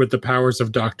bestowed with the powers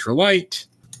of Dr. Light.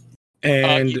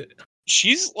 And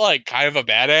she's like kind of a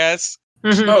badass.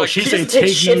 Mm-hmm. Oh, like, she's she a doesn't take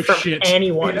take shit no from shit.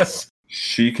 anyone. Yes.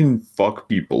 She can fuck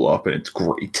people up, and it's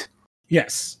great.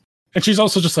 Yes. And she's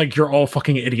also just like, you're all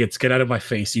fucking idiots. Get out of my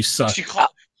face. You suck. She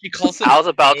calls them I was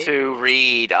about to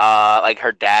read like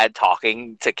her dad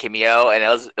talking to Kimio, and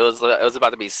it was about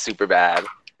to be super bad, and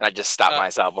I just stopped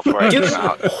myself before I Dude, came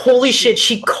out. holy shit!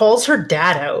 She calls her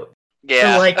dad out.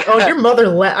 Yeah, For like, oh, your mother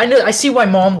left. I see why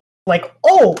mom. Like,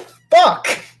 oh fuck,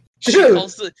 dude.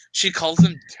 She calls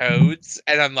them toads,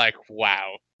 and I'm like,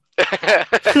 wow.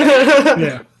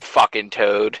 Yeah. Fucking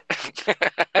toad.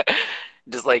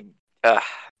 Just like,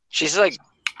 she's like,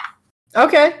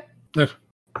 Okay.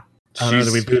 I don't know,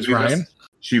 did we lose Ryan?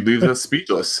 She leaves us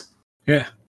speechless. Yeah.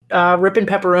 Ripping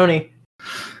pepperoni.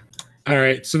 All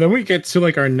right. So then we get to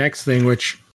like our next thing,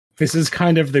 which this is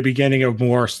kind of the beginning of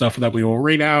more stuff that we will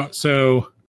read out.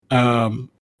 So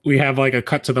we have like a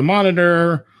cut to the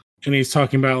Monitor, and he's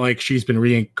talking about like she's been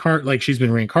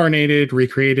reincarnated,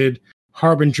 recreated.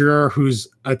 Harbinger, who's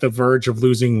at the verge of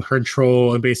losing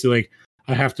control, and basically like,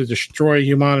 I have to destroy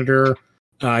you, Monitor.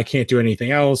 I can't do anything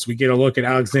else. We get a look at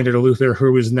Alexander Luthor,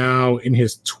 who is now in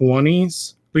his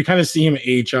 20s. We kind of see him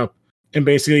age up, and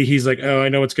basically he's like, "Oh, I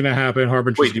know what's going to happen."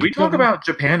 Harbinger. Wait, did we talk about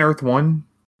Japan Earth 1?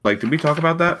 Like, did we talk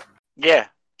about that? yeah,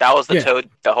 that was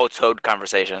the whole toad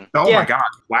conversation. Oh Yeah. my god!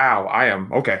 Wow, I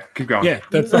am okay. Keep going. Yeah,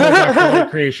 that's the whole Dr. Light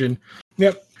creation.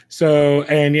 Yep. So,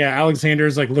 and yeah,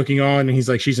 Alexander's like looking on, and he's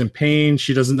like, she's in pain.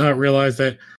 She does not realize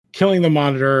that killing the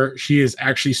Monitor, she is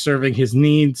actually serving his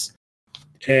needs,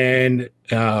 and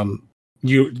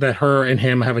that her and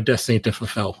him have a destiny to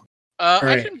fulfill.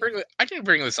 I didn't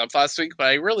bring this up last week, but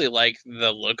I really like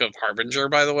the look of Harbinger,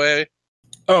 by the way.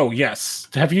 Oh yes,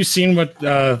 have you seen what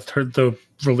the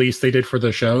release they did for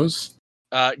the shows?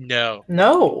 No.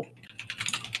 No.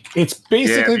 It's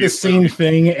basically the same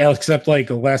thing, except like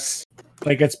less.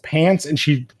 Like it's pants, and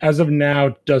she, as of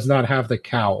now, does not have the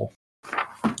cowl.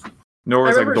 Nor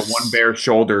is like the one bare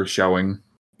shoulder showing.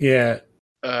 Yeah.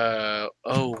 Oh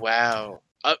wow.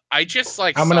 I just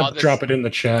like I'm gonna drop it in the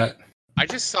chat. I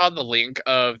just saw the link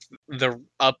of the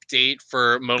update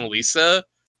for Mona Lisa,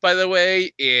 by the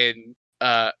way, in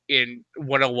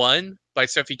 101 by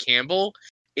Sophie Campbell.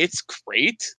 It's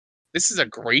great. This is a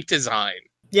great design.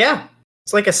 Yeah,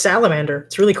 it's like a salamander.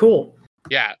 It's really cool.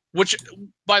 Yeah, which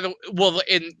by the well,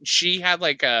 and she had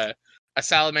like a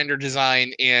salamander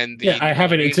design in the. Yeah, I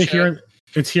have it. It's Nickelodeon show. here.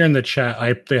 It's here in the chat.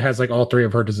 It has like all three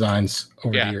of her designs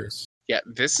over the years. Yeah,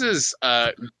 this is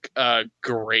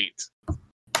great.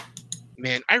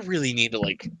 Man, I really need to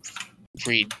like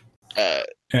read the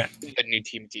new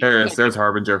Team T. There it is. There's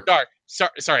Harbinger.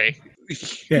 Sorry.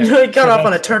 Yeah. You got off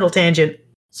on a turtle tangent.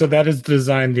 So that is the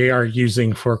design they are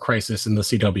using for Crisis in the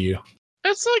CW.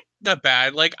 It's like not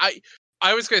bad. Like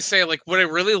I was gonna say, like what I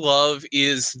really love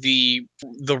is the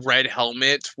red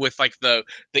helmet with like the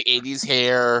 80s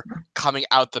hair coming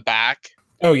out the back.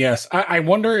 Oh yes, I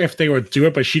wonder if they would do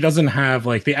it, but she doesn't have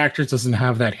like the actress doesn't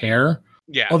have that hair.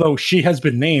 Yeah. Although she has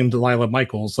been named Lila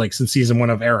Michaels like since season 1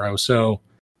 of Arrow, so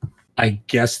I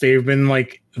guess they've been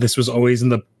like this was always in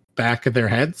the back of their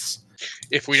heads.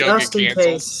 If we don't Just get in canceled.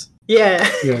 case. Yeah.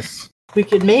 Yes. We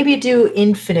could maybe do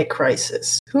Infinite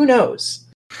Crisis. Who knows?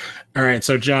 All right,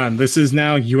 so John, this is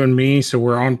now you and me, so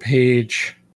we're on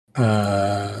page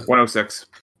 106.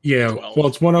 Yeah, 12. well,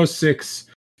 it's 106.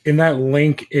 In that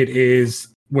link, it is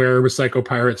where Psycho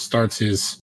Pirate starts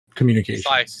his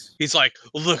communications. He's like,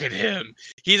 look at him.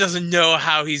 He doesn't know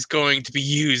how he's going to be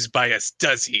used by us,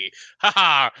 does he?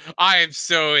 Haha, I am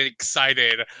so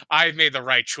excited. I've made the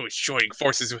right choice joining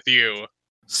forces with you.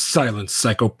 Silence,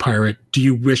 Psycho Pirate. Do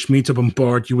you wish me to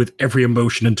bombard you with every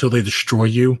emotion until they destroy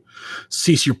you?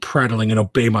 Cease your prattling and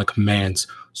obey my commands.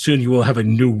 Soon you will have a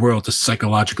new world to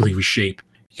psychologically reshape.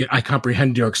 Yet I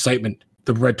comprehend your excitement.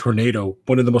 The Red Tornado,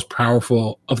 one of the most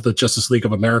powerful of the Justice League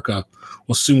of America,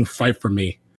 will soon fight for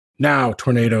me. Now,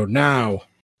 Tornado, now.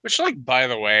 Which, like, by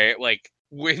the way, like,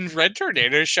 when Red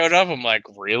Tornado showed up, I'm like,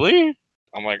 really?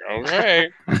 I'm like, okay.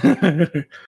 I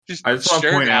just want to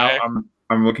sure, point guy. out,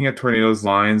 I'm looking at Tornado's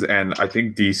lines, and I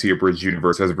think DC Abridged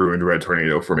Universe has ruined Red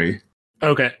Tornado for me.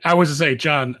 Okay, I was to say,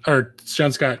 John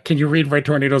Scott, can you read Red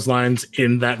Tornado's lines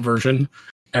in that version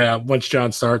once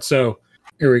John starts? So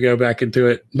here we go back into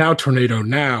it. Now, Tornado,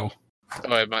 now.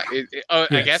 Oh, I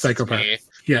Yeah, guess it's me.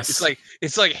 Yes.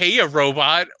 It's like, hey, a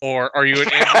robot, or are you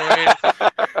an android,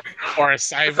 or a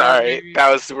cyborg? Sorry, maybe? that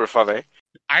was super funny.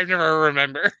 I never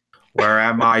remember. Where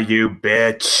am I, you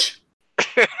bitch?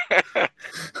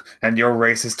 And you're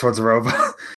racist towards a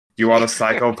robot. You are the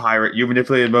Psycho Pirate. You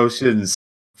manipulate emotions.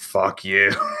 Fuck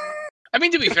you. I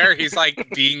mean, to be fair, he's like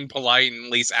being polite and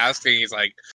at least asking. He's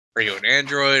like, "Are you an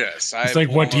android, a cyborg?" It's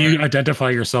like, what do you identify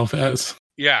yourself as?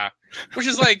 Yeah, which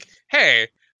is like, hey,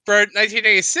 for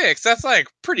 1986, that's like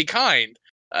pretty kind.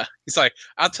 He's like,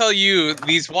 I'll tell you,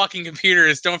 these walking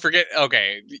computers. Don't forget.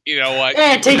 Okay, you know what?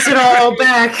 It takes it all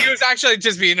back. He was actually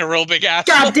just being a real big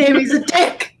asshole. God damn, he's a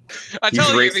dick. I'll He's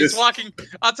tell you, racist.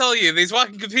 these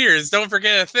walking computers. Don't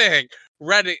forget a thing.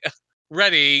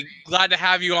 Ready. Glad to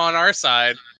have you on our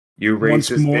side. You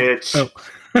racist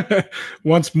bitch.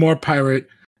 Once more, pirate,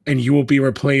 and you will be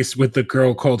replaced with the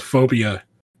girl called Phobia.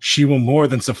 She will more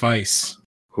than suffice.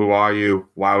 Who are you?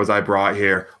 Why was I brought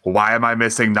here? Why am I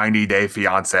missing 90 Day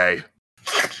Fiance?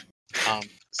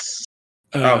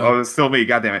 It's still me.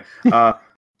 God damn it.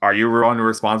 Are you the one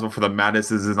responsible for the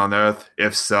madnesses on Earth?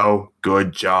 If so,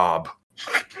 good job.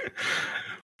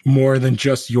 More than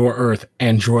just your Earth,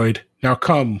 android. Now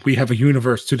come, we have a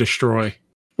universe to destroy.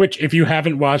 Which, if you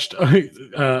haven't watched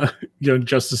Young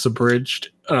Justice Abridged,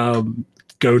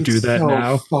 go do that so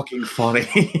now. Fucking funny.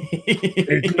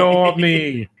 Ignore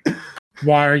me.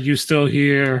 Why are you still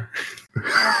here?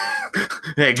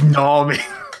 Ignore me.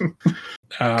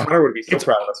 Connor would be so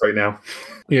proud of us right now.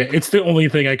 Yeah, it's the only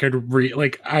thing I could read.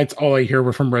 Like, it's all I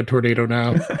hear from Red Tornado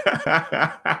now.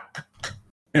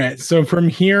 All right, so from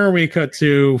here we cut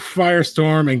to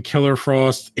Firestorm and Killer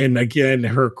Frost, and again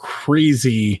her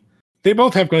crazy. They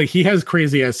both have like he has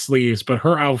crazy ass sleeves, but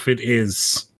her outfit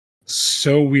is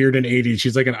so weird and 80s.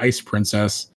 She's like an ice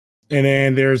princess. And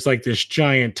then there's like this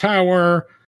giant tower,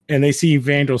 and they see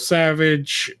Vandal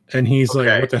Savage, and he's Okay.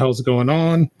 like, "What the hell's going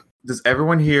on?" Does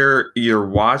everyone here either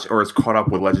watch or is caught up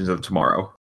with Legends of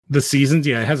Tomorrow? The seasons,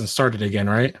 yeah, it hasn't started again,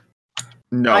 right?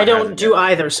 No, I it don't hasn't do yet.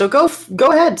 either. So go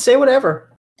ahead, say whatever.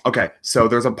 Okay, so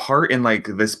there's a part in like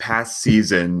this past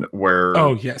season where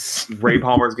Oh yes, Ray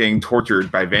Palmer's getting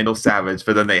tortured by Vandal Savage,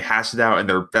 but then they hash it out and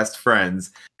they're best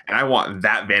friends. And I want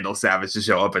that Vandal Savage to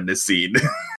show up in this scene.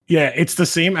 yeah, it's the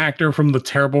same actor from the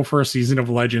terrible first season of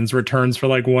Legends returns for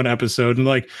like one episode, and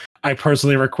like I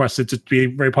personally requested to be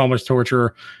Ray Palmer's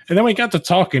torturer, and then we got to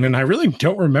talking, and I really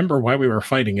don't remember why we were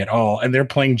fighting at all. And they're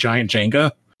playing Giant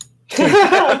Jenga.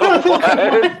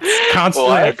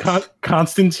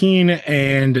 Constantine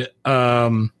and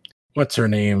what's her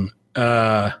name?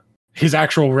 His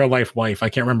actual real life wife. I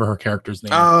can't remember her character's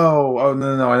name. Oh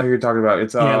no! I know who you're talking about.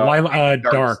 It's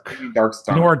Dark.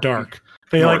 Nor Dark.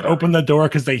 They open the door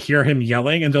because they hear him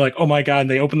yelling, and they're like, "Oh my god!" And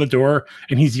they open the door,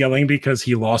 and he's yelling because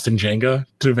he lost in Jenga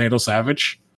to Vandal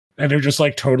Savage, and they're just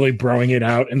like totally broing it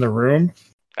out in the room.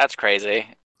 That's crazy.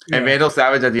 And Vandal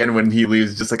Savage at the end when he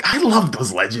leaves, just like, I love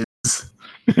those legends.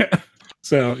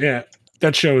 So yeah,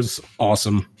 that show's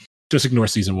awesome. Just ignore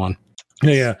season 1.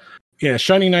 Yeah.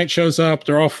 Shiny Knight shows up.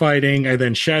 They're all fighting, and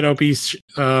then Shadow Beasts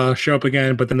show up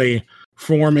again. But then they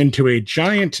form into a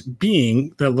giant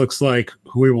being that looks like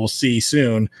who we will see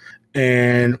soon.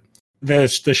 And the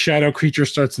shadow creature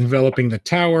starts enveloping the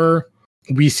tower.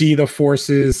 We see the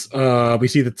forces. We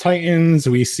see the Titans.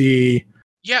 We see.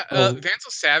 Yeah, Vandal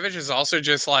Savage is also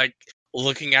just like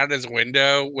looking out his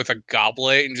window with a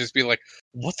goblet and just be like,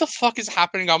 "What the fuck is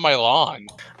happening on my lawn?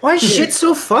 Why is shit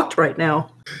so fucked right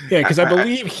now?" Yeah, because I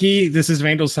believe this is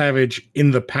Vandal Savage in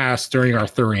the past during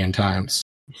Arthurian times.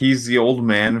 He's the old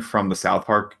man from the South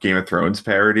Park Game of Thrones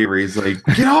parody where he's like,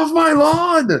 "Get off my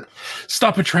lawn!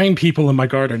 Stop betraying people in my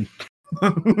garden."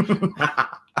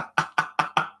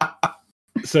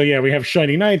 So yeah, we have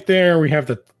Shiny Knight there. We have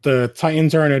the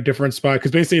Titans are in a different spot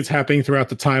because basically it's happening throughout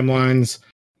the timelines.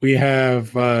 We have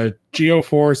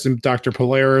Geoforce and Dr.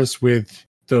 Polaris with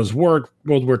those World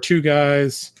War II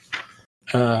guys.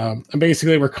 And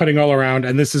basically we're cutting all around.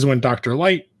 And this is when Dr.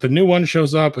 Light, the new one,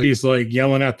 shows up. He's like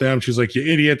yelling at them. She's like, "You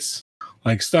idiots.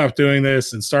 Like, stop doing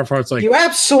this." And Starfire's like, "You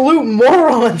absolute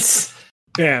morons."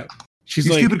 Yeah. She's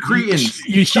you like, stupid cretins.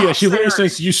 She literally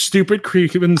says, "You stupid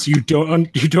cretins. You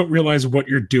don't realize what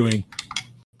you're doing."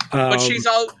 But she's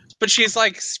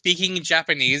like speaking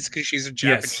Japanese because she's a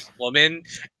Japanese woman,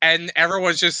 and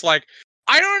everyone's just like,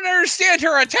 "I don't understand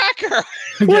her. Attack her."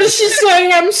 What is she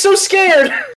saying? I'm so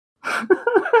scared.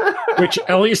 Which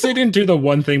at least they didn't do the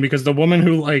one thing, because the woman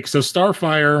who so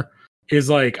Starfire is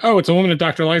like, "Oh, it's a woman in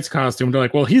Dr. Light's costume." They're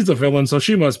like, "Well, he's the villain, so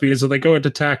she must be." And so they go to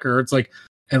attack her. It's like,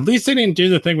 at least they didn't do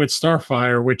the thing with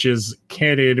Starfire, which is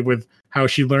canon with how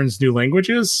she learns new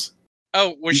languages.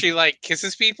 Oh, where she like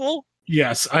kisses people?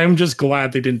 Yes, I'm just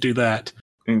glad they didn't do that.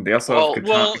 And they also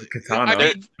have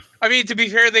Katana. I mean, to be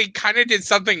fair, they kind of did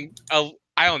something, I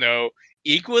don't know,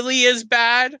 equally as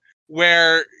bad,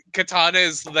 where Katana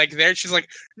is like there. She's like,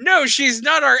 "No, she's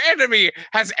not our enemy.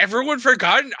 Has everyone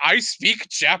forgotten I speak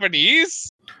Japanese?"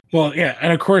 Well, yeah,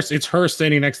 and of course it's her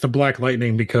standing next to Black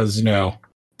Lightning because they're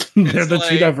the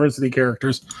two diversity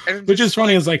characters. Which is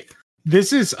funny, is like,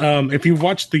 this is if you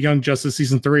watch the Young Justice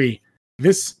season 3,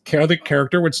 this the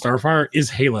character with Starfire is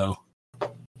Halo.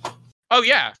 Oh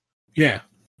yeah. Yeah.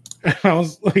 I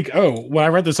was like, oh, when I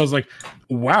read this, I was like,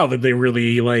 wow, did they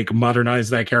really like modernize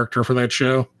that character for that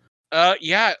show?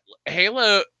 Yeah,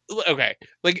 Halo. Okay,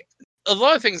 like a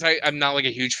lot of things I'm not like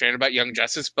a huge fan about Young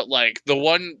Justice, but like the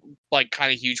one like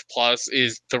kind of huge plus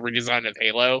is the redesign of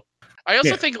Halo. I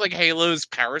also think like Halo's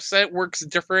power set works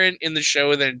different in the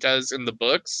show than it does in the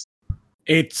books.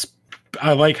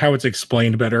 I like how it's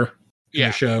explained better in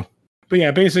the show. But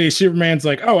yeah, basically Superman's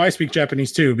like, "Oh, I speak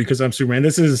Japanese too because I'm Superman."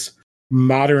 This is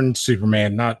modern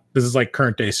Superman, this is like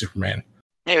current day Superman.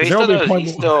 Yeah, he knows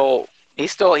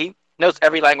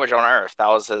every language on Earth. That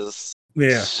was his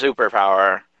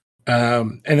superpower.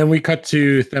 And then we cut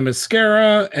to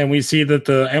Themyscira, and we see that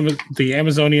the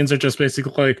Amazonians are just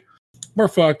basically like, "We're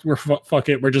fucked. Fuck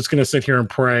it. We're just gonna sit here and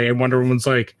pray." And Wonder Woman's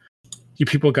like, "You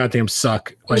people goddamn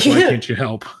suck. Like, why can't you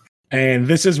help?" And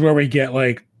this is where we get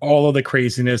like all of the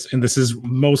craziness, and this is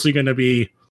mostly going to be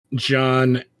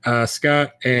John,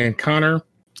 Scott, and Connor.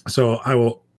 So I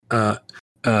will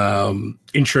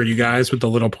intro you guys with the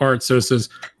little part. So it says,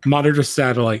 "Monitor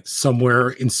satellite somewhere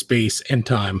in space and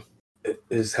time. It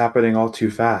is happening all too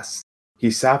fast.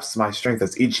 He saps my strength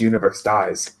as each universe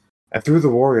dies. And through the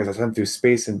warriors I sent through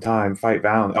space and time fight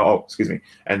valiantly.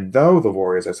 And though the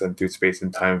warriors I sent through space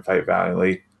and time fight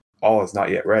valiantly, all is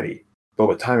not yet ready. But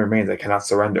what time remains I cannot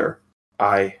surrender.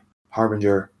 I,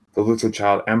 Harbinger, the Luthor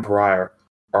Child, and Pariah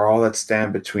are all that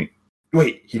stand between."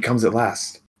 Wait, he comes at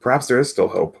last. Perhaps there is still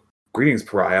hope. Greetings,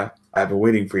 Pariah. I have been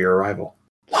waiting for your arrival.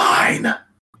 Line!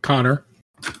 Connor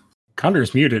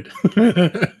is muted.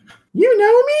 You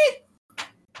know me?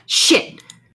 Shit.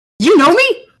 You know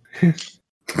me?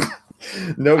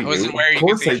 No, I wasn't aware of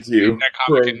course I do.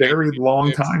 For a very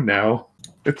long time now.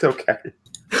 It's okay.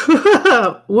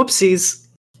 Whoopsies.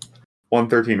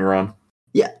 113 run.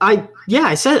 Yeah, I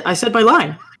said my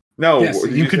line. No, yes,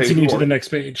 you continue to the next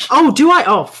page. Oh, do I?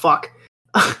 Oh, fuck.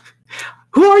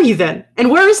 Who are you then? And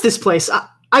where is this place?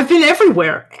 I've been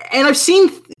everywhere, and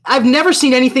I've never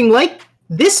seen anything like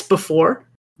this before.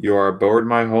 You are aboard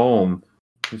my home,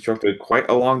 constructed quite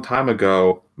a long time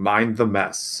ago. Mind the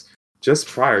mess, just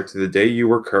prior to the day you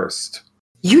were cursed.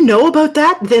 You know about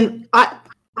that? Then I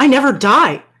never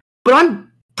die. But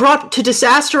I'm brought to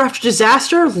disaster after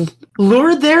disaster,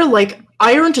 lured there like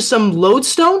iron to some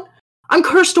lodestone? I'm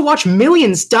cursed to watch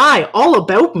millions die all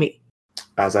about me.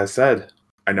 As I said,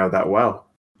 I know that well.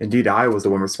 Indeed, I was the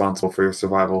one responsible for your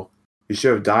survival. You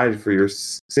should have died for your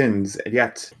sins, and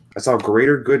yet I saw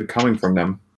greater good coming from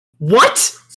them.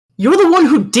 What? You're the one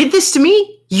who did this to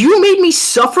me? You made me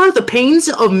suffer the pains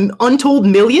of untold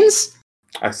millions?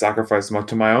 I sacrificed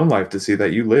much of my own life to see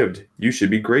that you lived. You should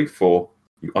be grateful,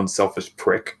 you unselfish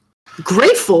prick.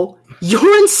 Grateful?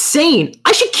 You're insane.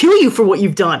 I should kill you for what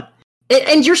you've done.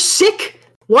 And you're sick?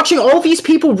 Watching all these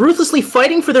people ruthlessly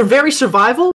fighting for their very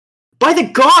survival? By the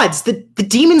gods, the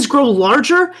demons grow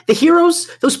larger. The heroes,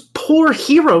 those poor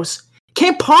heroes,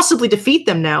 can't possibly defeat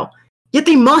them now. Yet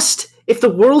they must, if the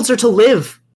worlds are to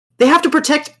live. They have to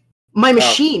protect my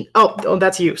machine. Oh,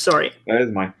 that's you. Sorry. That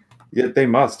is mine. Yet they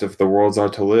must, if the worlds are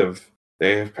to live.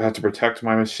 They have to protect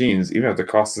my machines, even at the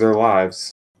cost of their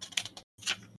lives.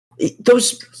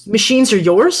 Those machines are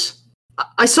yours?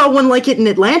 I saw one like it in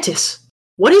Atlantis.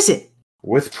 What is it?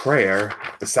 With prayer,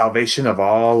 the salvation of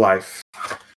all life.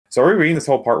 So are we reading this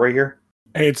whole part right here?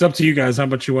 Hey, it's up to you guys how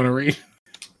much you want to read.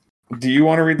 Do you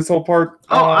want to read this whole part?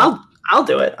 I'll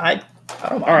do it. I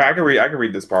don't mind. All right, I can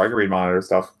read this part. I can read monitor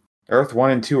stuff. Earth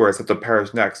 1 and 2 are set to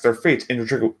perish next. Their fates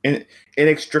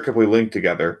inextricably linked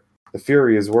together. The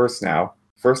fury is worse now.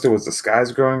 First it was the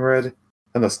skies growing red,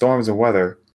 then the storms and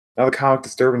weather. Now the cosmic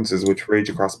disturbances which rage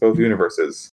across both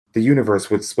universes. The universe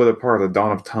would split apart at the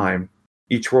dawn of time.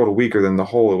 Each world weaker than the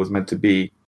whole it was meant to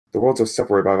be. The worlds are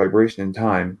separated by vibration and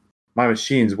time. My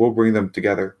machines will bring them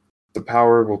together. The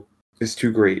power is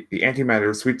too great. The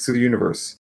antimatter sweeps through the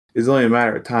universe. It is only a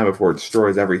matter of time before it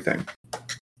destroys everything.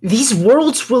 These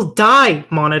worlds will die,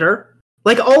 Monitor.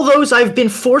 Like all those I've been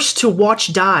forced to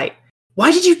watch die.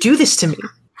 Why did you do this to me?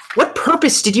 What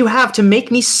purpose did you have to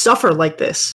make me suffer like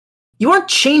this? You aren't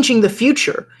changing the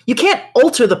future. You can't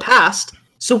alter the past.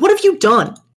 So what have you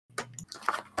done?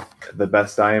 The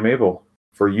best I am able.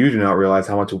 For you do not realize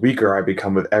how much weaker I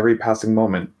become with every passing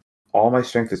moment. All my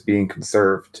strength is being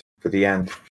conserved for the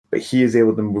end. But he is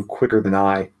able to move quicker than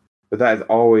I. But that is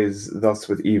always thus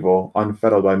with evil,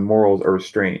 unfettered by morals or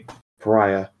restraint.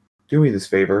 Pariah, do me this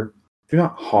favor. Do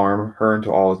not harm her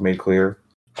until all is made clear.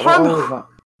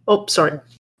 Oh, sorry.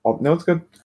 No, it's good.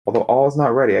 Although all is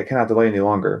not ready, I cannot delay any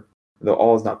longer. Though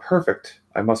all is not perfect,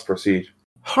 I must proceed.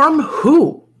 Harm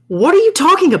who? What are you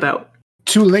talking about?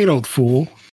 Too late, old fool.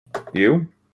 You?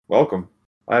 Welcome.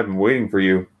 I have been waiting for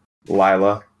you.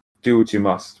 Lila, do what you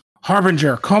must.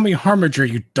 Harbinger, call me Harbinger,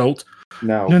 you dolt.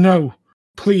 No. No.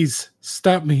 Please,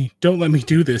 stop me. Don't let me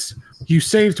do this. You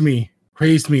saved me,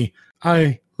 raised me.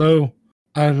 I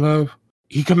love.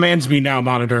 He commands me now,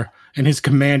 Monitor, and his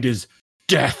command is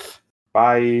death.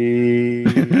 Bye.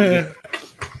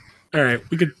 All right,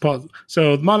 we could pause.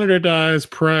 So Monitor dies,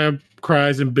 cries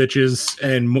and bitches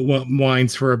and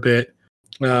whines for a bit.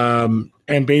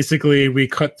 And basically we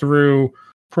cut through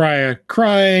Pariah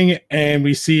crying, and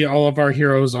we see all of our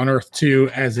heroes on Earth 2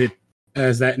 as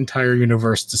that entire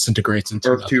universe disintegrates into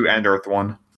Earth 2 and Earth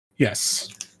 1. Yes.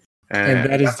 And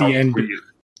that is the end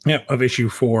of issue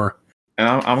 4. And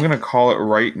I'm going to call it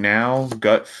right now,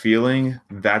 gut feeling,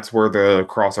 that's where the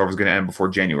crossover is going to end before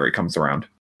January comes around.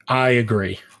 I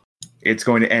agree. It's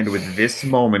going to end with this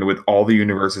moment with all the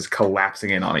universes collapsing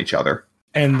in on each other.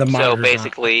 And so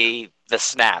basically the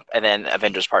snap and then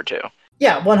Avengers Part 2.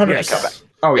 Yeah, 100%. Yes.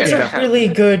 Oh, yeah. It's a really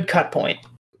good cut point.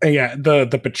 Yeah,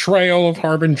 the betrayal of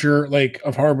Harbinger,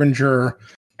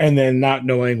 and then not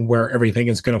knowing where everything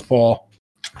is going to fall.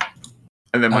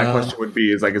 And then my question would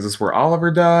be, is this where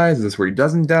Oliver dies? Is this where he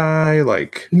doesn't die?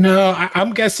 No,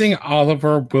 I'm guessing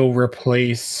Oliver will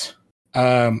replace...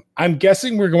 I'm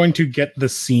guessing we're going to get the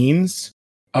scenes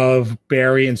of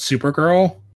Barry and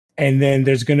Supergirl, and then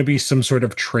there's going to be some sort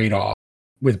of trade-off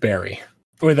with Barry,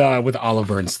 with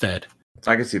Oliver instead.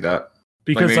 I can see that.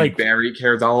 Because Barry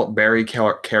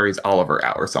carries Oliver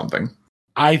out or something.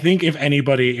 I think if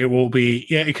anybody, it will be.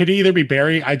 Yeah, it could either be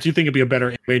Barry. I do think it'd be a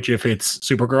better image if it's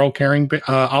Supergirl carrying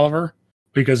Oliver,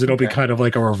 because it'll be kind of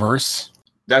like a reverse.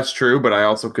 That's true, but I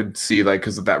also could see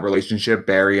because of that relationship,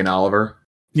 Barry and Oliver.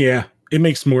 Yeah, it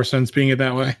makes more sense being it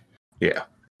that way. Yeah,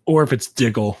 or if it's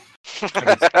Diggle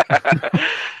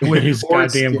with his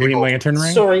goddamn Green Lantern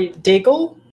ring. Sorry,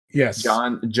 Diggle. Yes,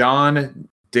 John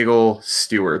Diggle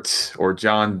Stewart, or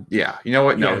John. Yeah, you know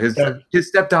what? No, his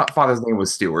stepfather's name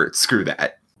was Stewart. Screw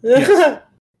that. Yes.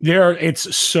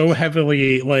 It's so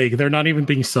heavily like they're not even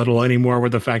being subtle anymore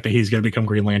with the fact that he's going to become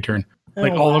Green Lantern.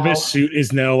 Like all of his suit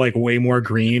is now like way more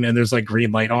green, and there's like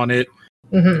green light on it.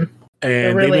 Mm-hmm.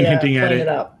 And Really, they've been hinting at playing it.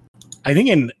 up. I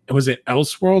think was it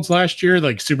Elseworlds last year?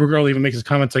 Like Supergirl even makes his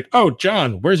comments like, "Oh,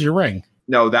 John, where's your ring?"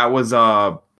 No, that was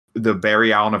the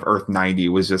Barry Allen of Earth 90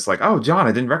 was just like, "Oh, John,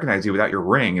 I didn't recognize you without your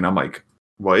ring," and I'm like,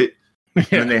 "What?" And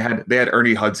then they had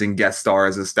Ernie Hudson guest star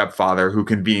as a stepfather who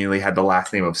conveniently had the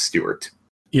last name of Stewart.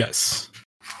 Yes.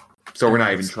 So we're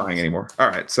not even trying anymore. All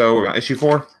right, so we're on issue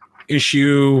 4.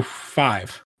 Issue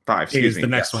 5. 5. Excuse is me. the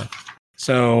next yes. one.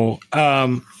 So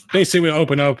basically, we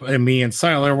open up, and me and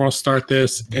Siler will start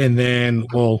this, and then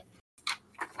we'll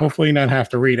hopefully not have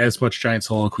to read as much giant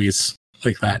soliloquies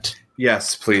like that.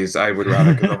 Yes, please. I would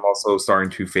rather, because I'm also starting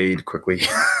to fade quickly.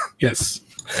 Yes.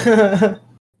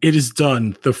 It is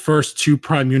done. The first 2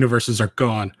 prime universes are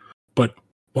gone. But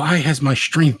why has my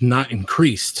strength not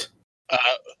increased?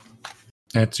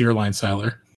 That's your line,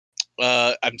 Siler.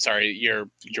 I'm sorry, your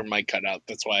mic cut out.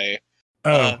 That's why.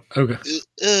 Oh, okay.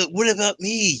 What about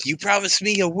me? You promised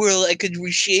me a world I could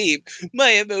reshape. My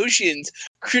emotions,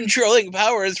 controlling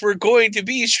powers were going to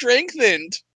be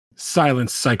strengthened.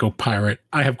 Silence, psycho pirate.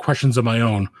 I have questions of my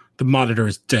own. The monitor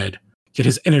is dead, yet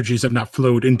his energies have not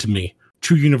flowed into me.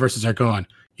 2 universes are gone,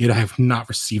 yet I have not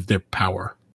received their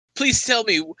power. Please tell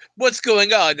me what's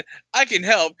going on. I can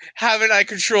help. Haven't I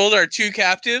controlled our 2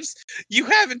 captives? You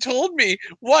haven't told me.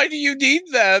 Why do you need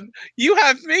them? You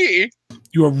have me.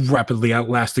 You are rapidly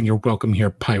outlasting your welcome here,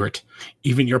 pirate.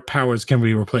 Even your powers can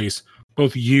be replaced.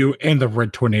 Both you and the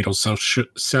Red Tornado Both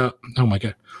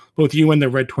you and the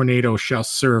Red Tornado shall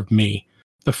serve me.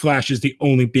 The Flash is the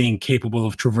only being capable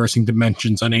of traversing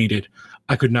dimensions unaided.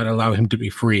 I could not allow him to be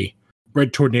free.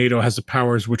 Red Tornado has the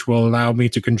powers which will allow me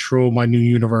to control my new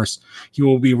universe. He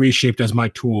will be reshaped as my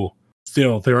tool.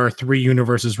 Still, there are 3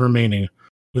 universes remaining.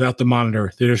 Without the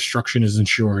monitor, their destruction is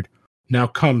ensured. Now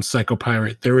come, Psycho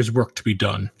Pirate. There is work to be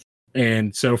done.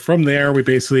 And so from there, we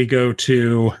basically go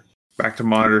to... Back to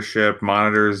Monitor ship.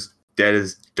 Monitor's dead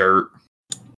as dirt.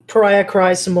 Pariah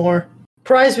cries some more.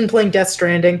 Pariah's been playing Death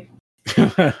Stranding.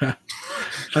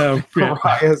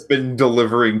 Pariah's been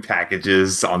delivering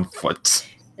packages on foot.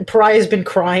 And Pariah's been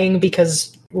crying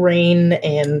because rain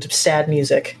and sad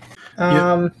music.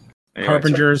 Anyway,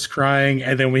 Harbinger's crying,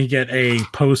 and then we get a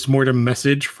post-mortem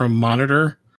message from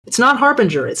Monitor. It's not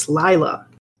Harbinger, it's Lila.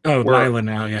 Oh, Lila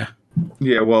now, yeah.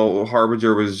 Yeah, well,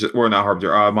 Harbinger was just, or not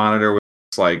Harbinger, Monitor was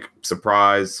just like,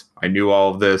 surprise, I knew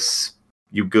all of this.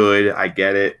 You good, I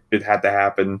get it. It had to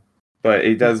happen. But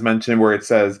it does mention where it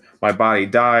says, my body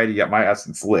died, yet my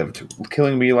essence lived.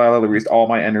 Killing me, Lila released all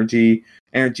my energy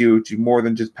to more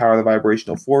than just power the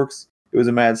vibrational forks. It was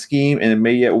a mad scheme, and it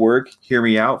may yet work. Hear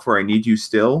me out, for I need you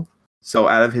still. So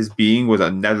out of his being was a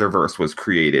netherverse was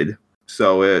created.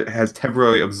 So it has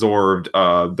temporarily absorbed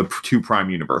the 2 prime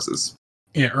universes.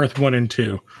 Yeah, Earth 1 and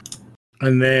 2.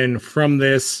 And then from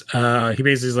this, he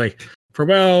basically is like,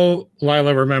 farewell,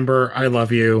 Lila, remember, I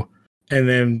love you. And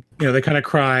then, they kind of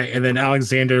cry. And then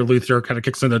Alexander Luthor kind of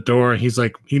kicks in the door. And he's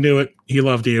like, he knew it. He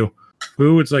loved you.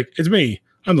 Who? It's like, it's me.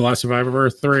 I'm the last survivor of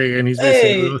Earth 3. And he's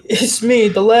basically... Hey, it's me,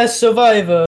 the last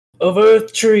survivor of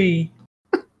Earth 3.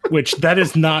 Which that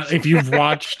is not, if you've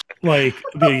watched, like,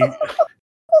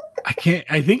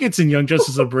 I think it's in Young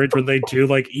Justice Abridged when they do,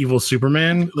 like, evil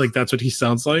Superman. Like, that's what he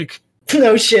sounds like.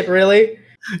 No shit, really?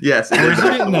 Yes. Or is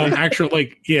it in the actual,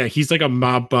 like, yeah, he's like a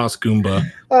mob boss Goomba.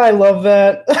 I love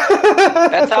that.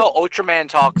 That's how Ultraman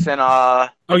talks in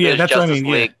Oh yeah, that's what I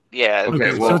mean. League. Yeah.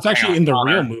 Okay, So well, it's actually in the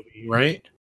real movie, right?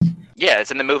 Yeah,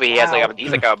 it's in the movie. He has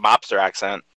he's like a mobster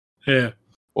accent. Yeah.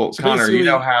 Well, So Connor, you basically-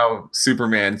 know how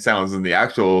Superman sounds in the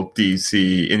actual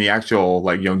DC, in the actual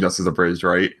like Young Justice Abridged,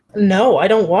 right? No, I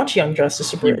don't watch Young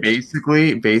Justice He Abridged.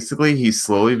 basically, he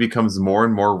slowly becomes more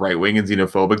and more right wing and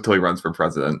xenophobic till he runs for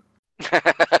president.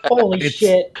 Holy It's-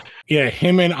 shit. Yeah,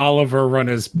 him and Oliver run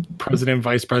as president,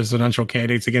 vice presidential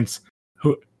candidates against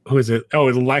who is it? Oh,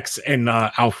 it's Lex and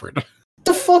Alfred. What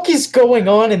the fuck is going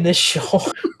on in this show?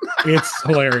 It's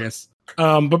hilarious.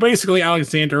 But basically,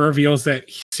 Alexander reveals that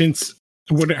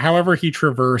however he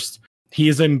traversed, he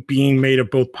is a being made of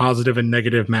both positive and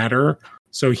negative matter.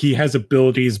 So he has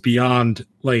abilities beyond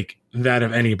like that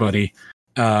of anybody.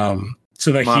 So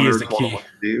that he is the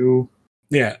key.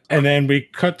 Yeah, and then we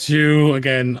cut to,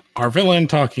 again, our villain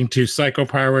talking to Psycho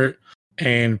Pirate,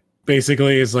 and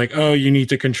basically is like, oh, you need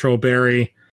to control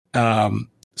Barry.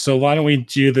 So why don't we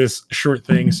do this short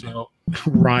thing so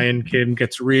Ryan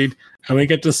gets to read, and we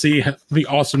get to see the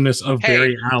awesomeness of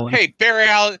Barry Allen. Hey, Barry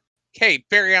Allen. Hey,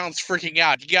 Barry Allen's freaking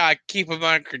out. You gotta keep him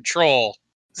under control.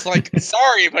 It's like,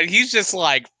 sorry, but he's just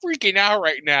like freaking out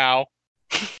right now.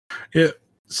 Yeah.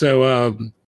 So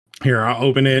here, I'll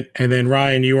open it, and then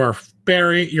Ryan, you are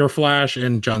Barry, you're Flash,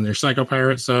 and John, you're Psycho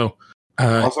Pirate. So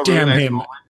Also, damn really nice him. moment.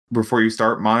 Before you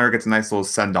start, Monitor gets a nice little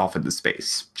send off into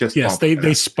space. Just Yes, bump they it.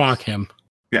 Spock him.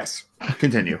 Yes,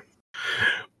 continue.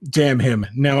 Damn him.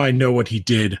 Now I know what he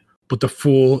did. But the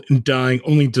fool in dying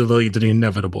only delayed the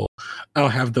inevitable. I'll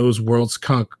have those worlds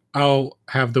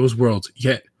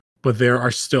yet, but there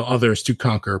are still others to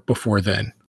conquer before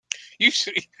then. You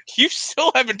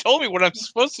still haven't told me what I'm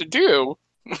supposed to do.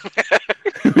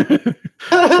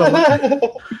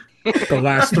 The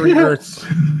last 3 Earths.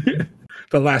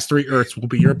 The last 3 Earths will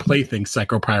be your plaything,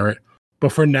 Psycho Pirate.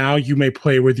 But for now, you may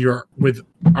play with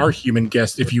our human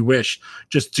guest if you wish.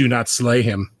 Just do not slay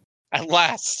him. At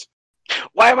last.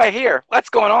 Why am I here? What's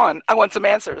going on? I want some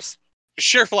answers.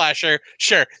 Sure, Flasher.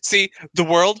 Sure. See,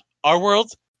 our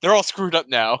world, they're all screwed up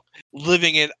now,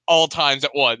 living in all times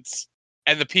at once.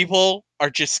 And the people are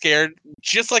just scared,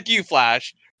 just like you,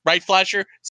 Flash. Right, Flasher?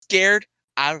 Scared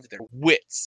out of their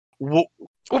wits. What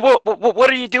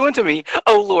are you doing to me?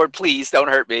 Oh, Lord, please, don't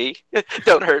hurt me.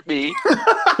 Don't hurt me.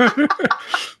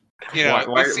 You know,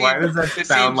 why does that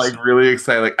sound like really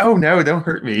excited? Like, oh no, don't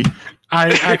hurt me. I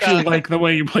actually like the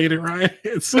way you played it, Ryan.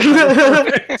 It's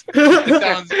It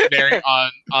sounds very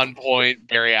on point,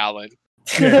 Barry Allen.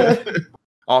 Yeah.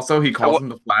 Also, he calls him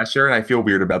the Flasher, and I feel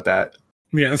weird about that.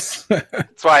 Yes.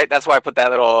 That's why I put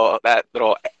that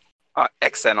little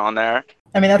accent on there.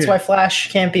 I mean, that's why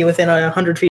Flash can't be within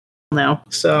 100 feet now.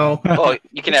 So Well,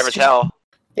 you can never tell.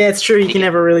 yeah, it's true. You can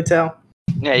never really tell.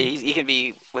 Yeah, he can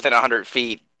be within 100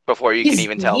 feet before you can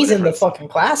even tell. He's the in the difference. fucking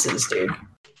classes, dude.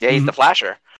 Yeah, he's the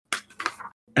Flasher.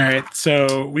 All right,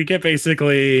 so we get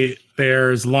basically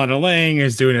there's Lana Lang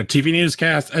is doing a TV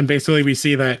newscast, and basically we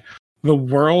see that the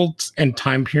worlds and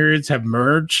time periods have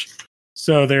merged.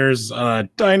 So there's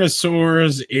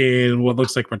dinosaurs in what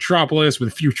looks like Metropolis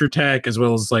with future tech, as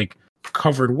well as like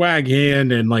covered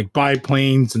wagon and like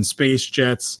biplanes and space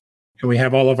jets. And we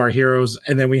have all of our heroes,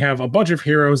 and then we have a bunch of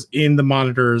heroes in the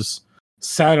Monitor's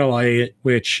satellite,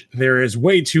 which there is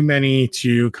way too many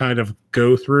to kind of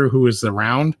go through who is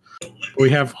around. We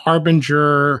have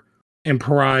Harbinger and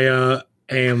Pariah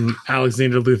and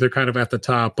Alexander Luthor kind of at the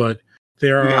top, but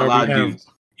there Yeah, a are lot of dudes.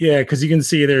 because you can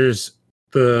see there's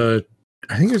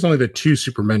I think there's only the 2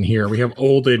 Supermen here. We have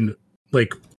old and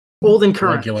like Old and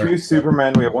current. regular. 2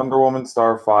 Supermen, we have Wonder Woman,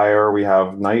 Starfire, we have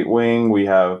Nightwing, we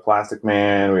have Plastic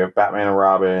Man, we have Batman and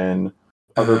Robin.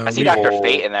 I see people- Dr.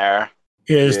 Fate in there.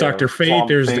 Yeah, there's Yeah, Dr. Fate, Swamp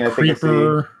there's Thing, the I think I see.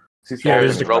 Creeper. Yeah,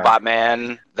 There's there's Robot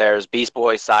Man. There's Beast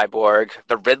Boy, Cyborg,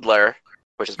 the Riddler,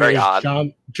 which is very there's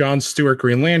odd. John Stewart,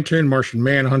 Green Lantern, Martian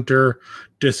Manhunter,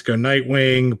 Disco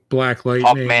Nightwing, Black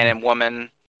Lightning. Hawkman and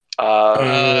Woman.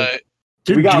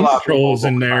 We got a lot of Trolls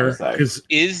people in there trying to say. because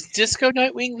Is Disco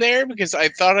Nightwing there? Because I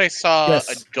thought I saw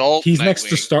Yes. adult. he's next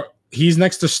to Nightwing. He's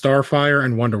next to Starfire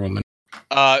and Wonder Woman.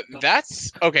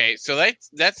 That's okay. So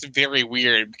that's very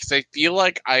weird because I feel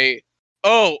like I.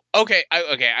 Oh, okay.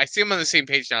 I see him on the same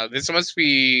page now. This must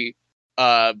be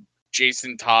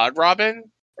Jason Todd Robin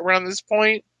around this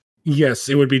point. Yes,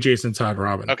 it would be Jason Todd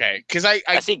Robin. Okay, because I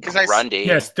see because I Grundy.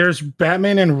 Yes, there's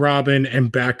Batman and Robin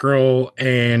and Batgirl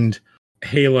and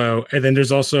Halo, and then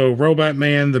there's also Robot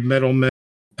Man, the Metal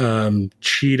Man,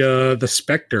 Cheetah, the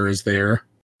Spectre is there.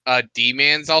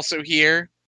 D-Man's also here.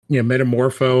 Yeah,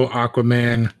 Metamorpho,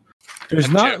 Aquaman. There's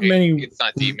I'm not joking. many. It's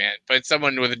not D-Man, but it's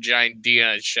someone with a giant D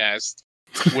on his chest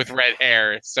with red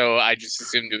hair. So I just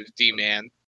assumed it was D-Man.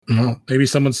 Well, maybe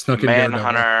someone snuck in Daredevil.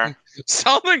 Manhunter.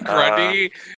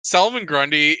 Solomon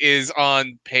Grundy is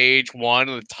on page 1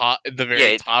 of the top, the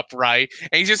very Yeah. top right,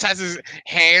 and he just has his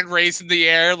hand raised in the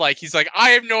air, like he's like, "I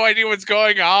have no idea what's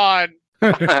going on."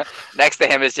 Next to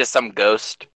him is just some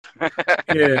ghost.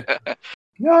 Yeah,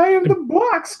 I am the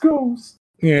Black Ghost.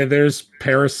 yeah. There's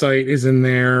Parasite is in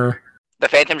there. The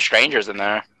Phantom Stranger's in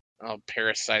there. Oh,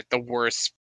 Parasite, the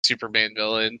worst Superman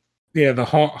villain. Yeah, the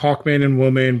Hawkman and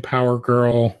Woman, Power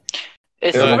Girl.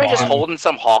 Is Yeah, Superman just Bond. holding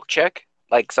some hawk chick?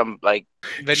 Like some like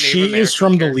The Native She is American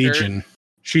from the character. Legion.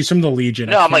 She's from the Legion.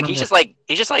 I no, I'm can't like remember.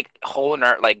 he's just like holding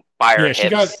her like by her Yeah,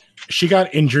 hips. she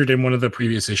got injured in one of the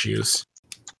previous issues.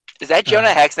 Is that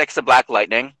Jonah Hex next to Black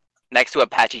Lightning? Next to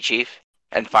Apache Chief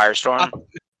and Firestorm?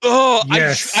 Oh,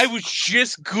 Yes. I was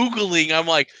just Googling. I'm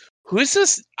like, who is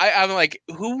this? I'm like,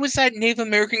 who was that Native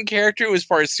American character as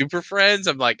far as Super Friends?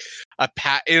 I'm like,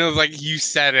 it was like, you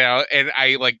said it out, and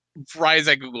I like, right as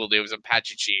I Googled it, it was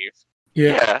Apache Chief.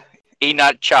 Yeah. Yeah.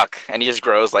 Enoch Chuck, and he just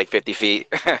grows like 50 feet.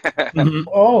 Mhm.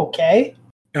 Oh, okay.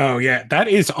 Oh yeah, that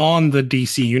is on the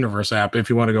DC Universe app. If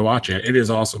you want to go watch it, it is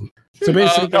awesome. So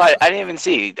basically, No, I didn't even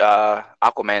see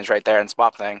Aquaman's right there and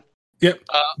Swamp Thing. yep,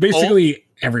 basically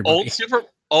everybody.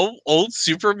 old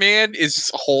Superman is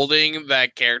just holding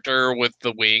that character with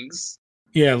the wings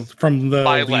Yeah, from the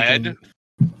by Legion.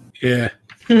 lead. Yeah.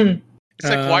 It's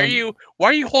like, why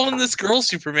are you holding this girl,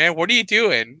 Superman? What are you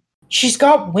doing? She's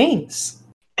got wings.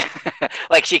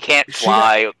 Like she can't She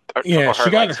fly, or she her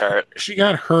got legs hurt. She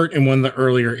got hurt in one of the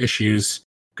earlier issues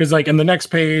because, like, in the next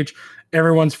page,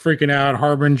 everyone's freaking out.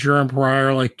 Harbinger and Pariah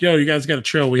are like, "Yo, you guys got to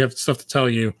chill. We have stuff to tell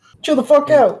you." Chill the fuck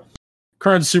out.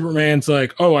 Current Superman's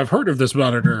like, "Oh, I've heard of this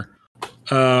monitor.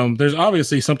 There's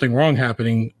obviously something wrong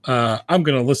happening. I'm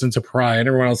gonna listen to Pariah." And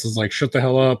everyone else is like, "Shut the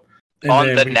hell up." And On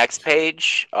then the next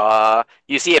page,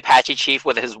 you see Apache Chief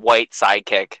with his white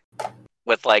sidekick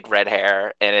with like red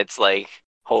hair, and it's like,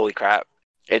 holy crap!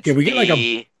 It's we get like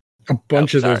a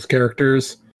bunch of those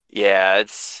characters. Yeah,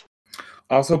 it's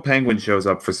Also, Penguin shows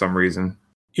up for some reason.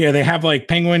 Yeah, they have like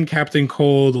Penguin, Captain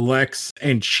Cold, Lex,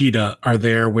 and Cheetah are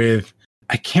there with.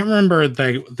 I can't remember.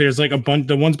 There's like a bunch.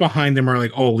 The ones behind them are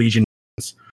like all Legion.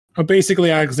 But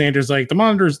basically, Alexander's like, the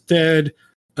Monitor's dead.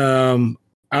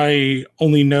 I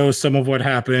only know some of what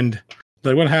happened.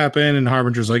 Like, what happened? And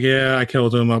Harbinger's like, yeah, I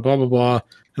killed him. Blah blah blah.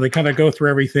 And they kind of go through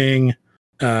everything.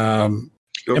 Go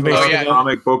for the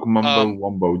comic book mumbo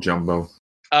wumbo jumbo.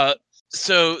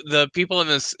 So the people in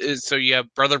this is so you have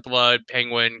Brother Blood,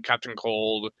 Penguin, Captain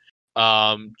Cold,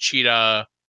 Cheetah.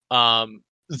 I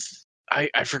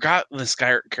forgot this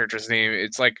character's name.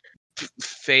 It's like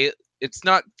It's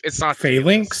not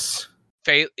Phalanx.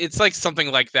 It's like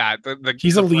something like that.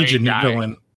 He's a Legion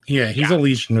villain. Yeah, he's a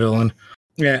Legion villain.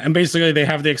 Yeah, and basically they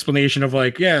have the explanation of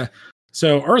like, yeah,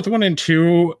 so Earth 1 and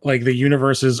 2, like the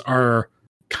universes are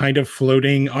kind of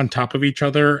floating on top of each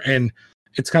other, and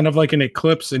it's kind of like an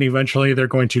eclipse, and eventually they're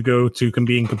going to go to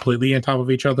being completely on top of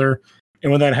each other.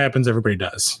 And when that happens, everybody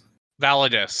dies.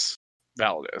 Validus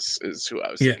is who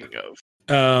I was thinking of.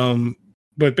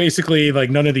 But basically, like,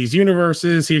 none of these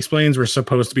universes, he explains, were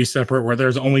supposed to be separate, where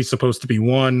there's only supposed to be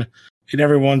one. And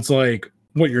everyone's like,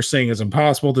 what you're saying is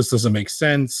impossible. This doesn't make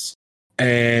sense.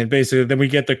 And basically, then we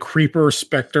get the Creeper,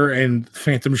 Spectre, and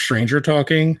Phantom Stranger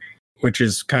talking, which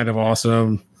is kind of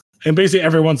awesome. And basically,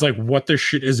 everyone's like, what the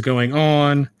shit is going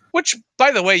on? Which,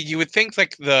 by the way, you would think,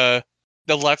 like, the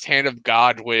left hand of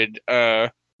God would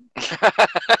have,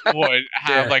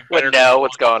 like, would know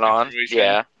what's going on.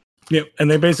 Yeah. Yep, and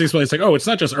they basically explain it's like, oh, it's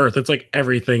not just Earth, it's like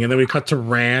everything. And then we cut to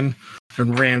Ran,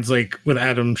 and Ran's like with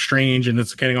Adam Strange, and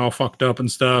it's getting all fucked up and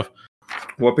stuff.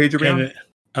 What page are we on?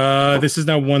 This is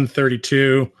now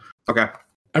 132. Okay.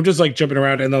 I'm just like jumping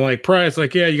around, and then like Price,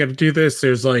 like, yeah, you got to do this.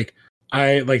 There's like,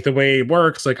 I like the way it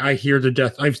works. Like, I hear the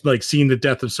death. I've like seen the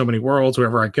death of so many worlds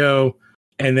wherever I go,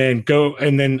 and then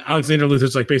Alexander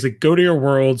Luthor's like, basically go to your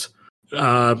worlds.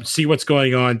 See what's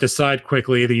going on, decide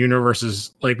quickly. The universe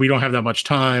is like, we don't have that much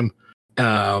time.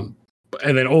 And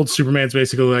then old Superman's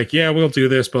basically like, yeah, we'll do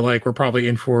this, but like, we're probably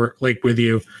in for like with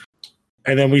you.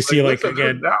 And then we see like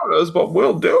again, doubt us, but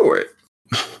we'll do it.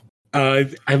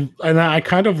 I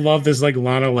kind of love this like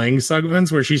Lana Lang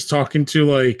segments where she's talking to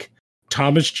like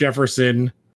Thomas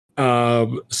Jefferson,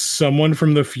 someone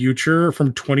from the future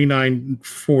from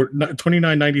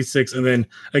 2996, and then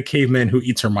a caveman who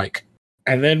eats her mic.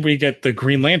 And then we get the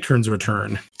Green Lantern's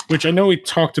return, which I know we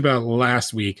talked about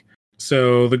last week.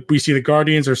 So we see the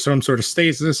Guardians are some sort of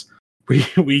stasis.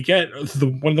 We get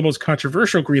one of the most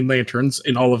controversial Green Lanterns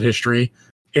in all of history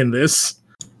in this.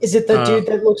 Is it the dude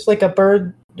that looks like a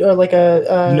bird or like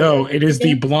a? No, it is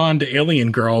the blonde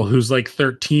alien girl who's like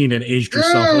 13 and aged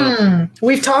herself up.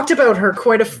 We've talked about her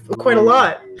quite a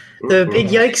lot. The Big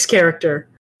Yikes character.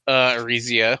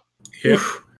 Arizia. Yep.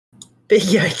 Big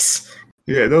Yikes.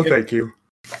 Yeah, no, thank you.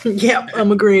 Yeah,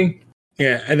 I'm agreeing.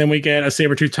 Yeah, and then we get a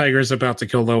saber-tooth tiger is about to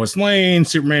kill Lois Lane.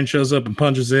 Superman shows up and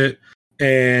punches it.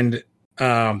 And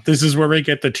this is where we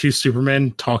get the two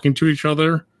Supermen talking to each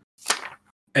other.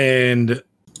 And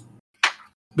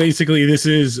basically, this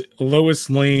is Lois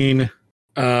Lane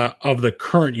of the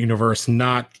current universe,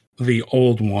 not the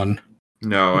old one.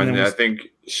 No, and I think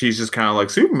she's just kind of like,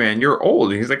 Superman, you're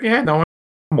old. And he's like, yeah, no,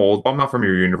 I'm old, but I'm not from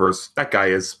your universe. That guy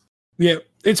is. Yeah,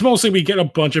 it's mostly we get a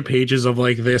bunch of pages of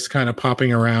like this kind of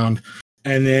popping around.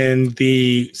 And then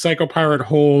the Psycho Pirate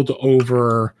hold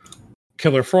over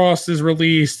Killer Frost is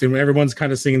released, and everyone's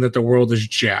kind of seeing that the world is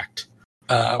jacked.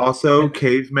 Also,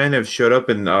 cavemen have showed up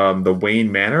in the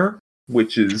Wayne Manor,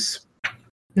 which is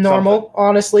normal,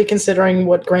 honestly, considering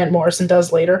what Grant Morrison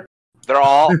does later. They're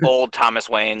all old Thomas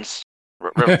Waynes.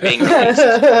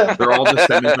 They're all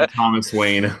descendants of Thomas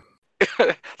Wayne.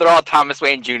 They're all Thomas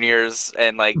Wayne Juniors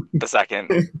and like the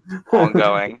second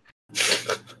ongoing.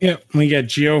 Yeah, we get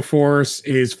Geoforce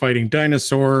is fighting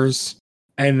dinosaurs,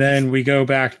 and then we go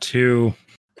back to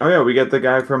Oh yeah, we get the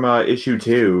guy from issue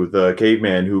 2, the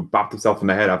caveman who bopped himself in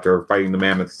the head after fighting the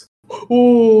mammoths.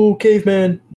 Ooh,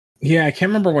 caveman. Yeah, I can't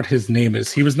remember what his name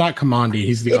is. He was not Commandi.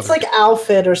 He's the It's other. like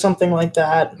Alfred or something like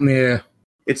that. Yeah.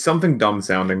 It's something dumb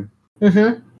sounding.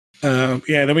 Mm-hmm.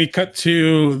 Yeah, then we cut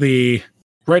to the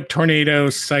Red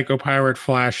Tornado Psycho Pirate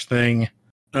Flash thing.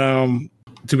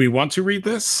 Do we want to read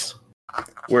this?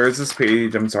 Where is this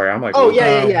page? I'm sorry, I'm like, Oh,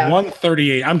 yeah.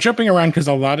 138. I'm jumping around because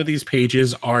a lot of these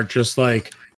pages are just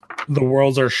like the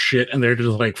worlds are shit and they're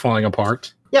just like falling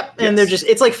apart. Yep, and they're just,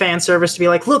 it's like fan service to be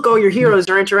like, look, all your heroes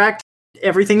are interacting.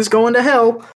 Everything's going to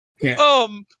hell. Yeah.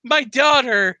 My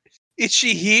daughter, is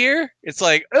she here? It's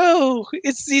like, oh,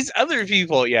 it's these other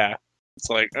people. Yeah. It's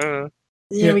like,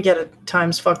 Yeah, we get it.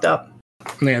 Time's fucked up.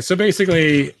 Yeah, so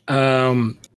basically,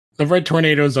 the Red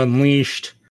Tornado's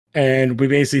unleashed, and we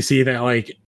basically see that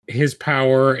like his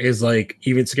power is like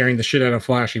even scaring the shit out of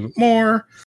Flash even more.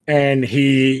 And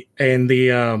I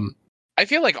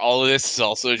feel like all of this is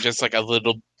also just like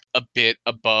a bit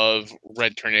above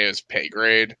Red Tornado's pay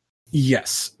grade.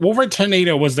 Yes. Well, Red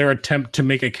Tornado was their attempt to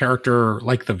make a character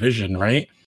like the Vision, right?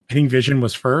 I think Vision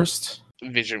was first.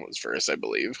 Vision was first, I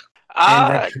believe.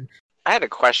 I had a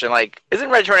question. Like, isn't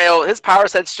Red Tornado, his power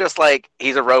set's just like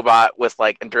he's a robot with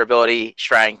like durability,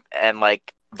 strength, and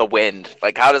like the wind?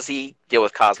 Like, how does he deal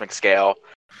with cosmic scale?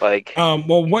 Like,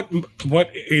 well, what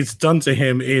is done to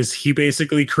him is he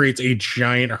basically creates a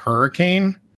giant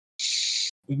hurricane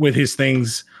with his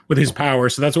power.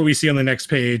 So that's what we see on the next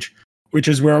page, which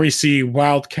is where we see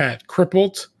Wildcat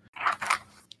crippled.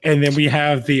 And then we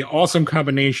have the awesome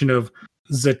combination of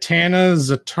Zatanna,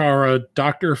 Zatara,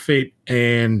 Dr. Fate,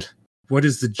 and what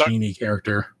is the genie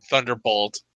character?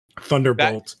 Thunderbolt.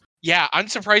 Yeah, I'm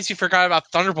surprised you forgot about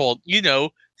Thunderbolt. You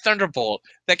know, Thunderbolt,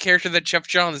 that character that Jeff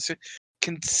Johns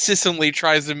consistently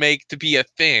tries to make to be a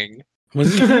thing.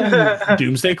 Was it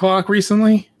Doomsday Clock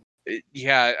recently?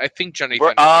 Yeah, I think Johnny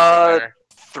we're Thunderbolt.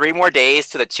 3 more days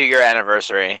to the 2-year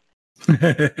anniversary.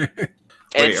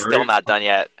 It's still not done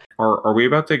yet. Are we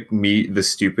about to meet the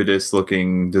stupidest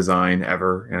looking design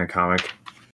ever in a comic?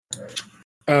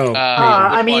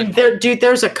 I mean,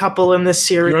 there's a couple in this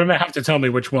series. You're gonna have to tell me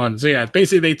which one. So yeah,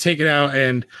 basically they take it out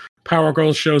and Power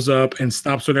Girl shows up and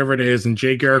stops whatever it is, and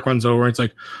Jay Garrick runs over and it's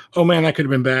like, oh man, that could have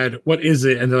been bad. What is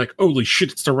it? And they're like, holy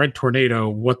shit, it's the Red Tornado.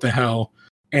 What the hell?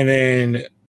 And then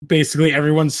basically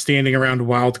everyone's standing around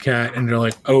Wildcat and they're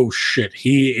like, oh shit,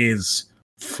 he is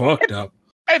fucked up.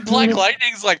 And Black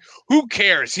Lightning's like, who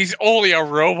cares? He's only a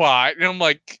robot. And I'm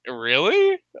like,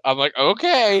 really? I'm like,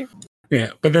 okay.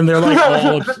 Yeah, but then they're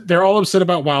like they're all upset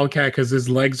about Wildcat because his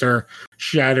legs are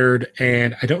shattered,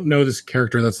 and I don't know this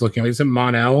character that's looking. Is it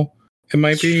Mon-El? It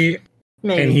might be.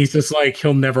 Maybe. And he's just like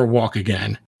he'll never walk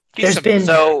again. There's been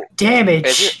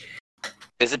damage.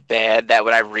 Is it bad that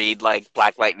when I read like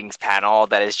Black Lightning's panel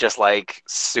that is just like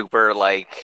super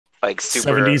like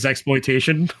super 70s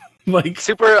exploitation,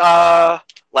 super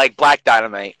like Black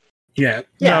Dynamite? Yeah,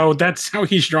 no, that's how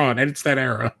he's drawn, and it's that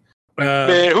era.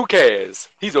 Man, who cares?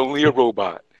 He's only a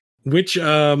robot. Which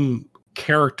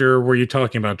character were you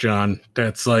talking about, John?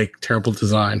 That's like terrible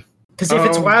design. Because if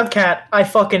it's Wildcat, I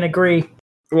fucking agree.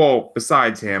 Well,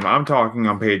 besides him, I'm talking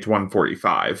on page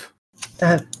 145.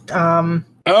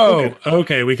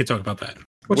 Okay, we could talk about that.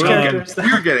 Which character is that?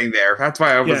 We're getting there. That's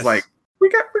why I was like,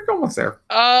 we're almost there.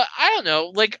 I don't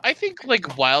know. Like, I think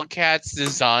like Wildcat's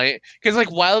design, because like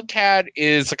Wildcat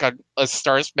is like a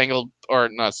Star Spangled or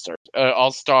not Star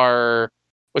All-Star.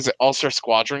 Was it All-Star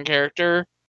Squadron character?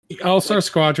 All-Star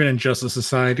Squadron and Justice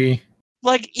Society.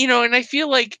 Like, you know, and I feel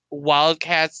like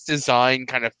Wildcat's design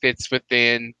kind of fits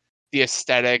within the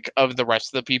aesthetic of the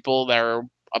rest of the people that are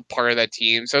a part of that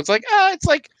team. So it's like, it's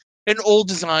like an old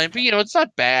design, but you know, it's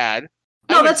not bad.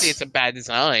 I wouldn't say it's a bad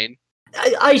design.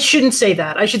 I shouldn't say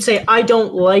that. I should say I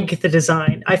don't like the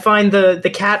design. I find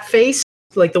the cat face,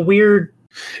 like the weird...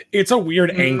 It's a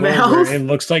weird angle where it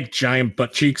looks like giant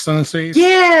butt cheeks on his face.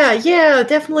 Yeah,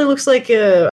 definitely looks like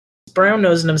brown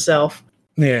nosing himself.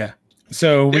 Yeah.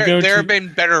 So there have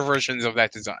been better versions of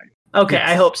that design. Okay, yes.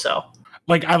 I hope so.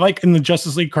 Like I like in the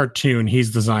Justice League cartoon,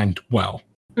 he's designed well.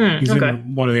 He's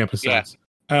in one of the episodes.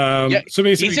 So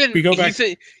basically, we go back.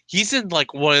 He's in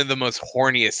like one of the most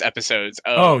horniest episodes.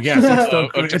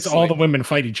 It's all the women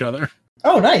fight each other.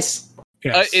 Oh, nice.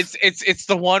 Yes. It's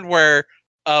the one where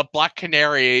Black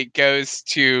Canary goes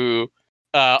to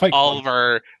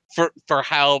Oliver for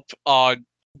help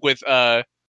with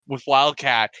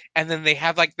Wildcat, and then they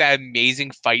have like that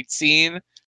amazing fight scene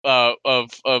of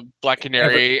Black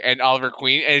Canary and Oliver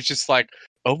Queen, and it's just like,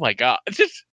 oh my god.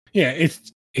 Yeah, is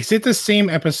it the same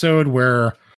episode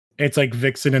where it's like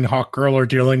Vixen and Hawkgirl are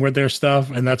dealing with their stuff,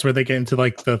 and that's where they get into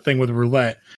like the thing with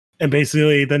Roulette, And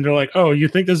basically, then they're like, "Oh, you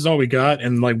think this is all we got?"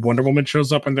 And like Wonder Woman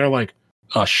shows up, and they're like,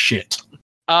 "Oh shit."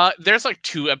 There's like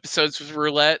 2 episodes with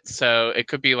Roulette, so it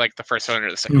could be like the first one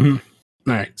or the second.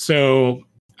 All right, so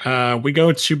we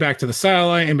go back to the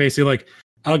satellite, and basically, like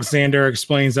Alexander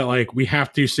explains that like we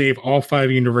have to save all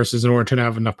 5 universes in order to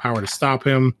have enough power to stop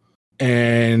him.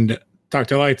 And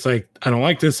Dr. Light's like, "I don't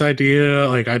like this idea.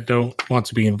 Like, I don't want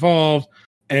to be involved."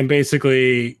 And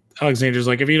basically, Alexander's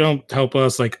like, "If you don't help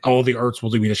us, like all the Earths will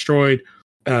be destroyed."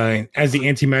 As the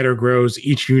antimatter grows,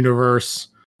 each universe,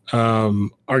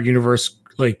 our universe,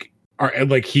 our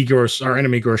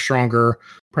enemy grows stronger.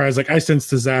 Pride's like, "I sense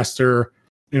disaster."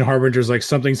 And Harbinger's like,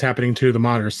 "Something's happening to the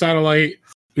Monitor satellite."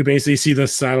 We basically see the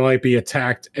satellite be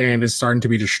attacked and is starting to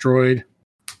be destroyed.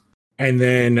 And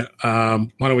then, why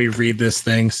don't we read this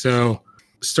thing? So,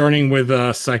 starting with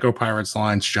Psycho Pirates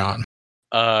lines, John.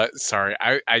 Sorry,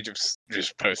 I just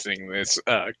posting this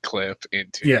clip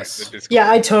into Yes. the Discord. Yeah,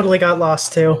 I totally got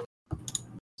lost too.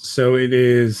 So it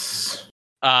is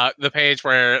the page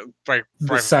where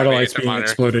the satellite's being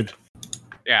exploded.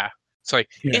 Yeah, it's like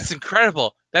Yeah. It's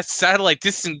incredible that satellite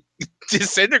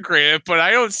disintegrated, but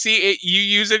I don't see it. You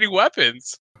use any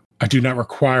weapons. "I do not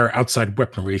require outside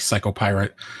weaponry, Psycho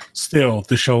Pirate. Still,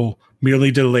 this shall merely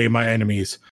delay my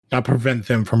enemies, not prevent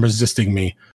them from resisting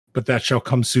me. But that shall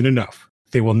come soon enough.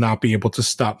 They will not be able to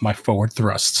stop my forward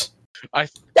thrusts."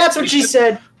 That's what she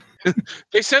said.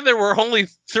 They said there were only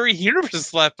 3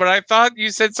 universes left, but I thought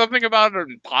you said something about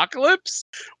an apocalypse.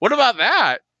 What about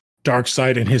that?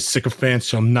 "Darkseid and his sycophants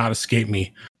shall not escape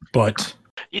me. But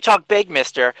You talk big,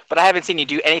 mister, but I haven't seen you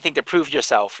do anything to prove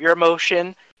yourself. Your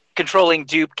emotion controlling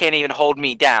dupe can't even hold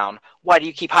me down. Why do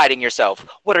you keep hiding yourself?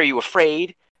 What are you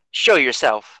afraid? Show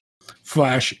yourself."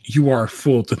 Flash, you are a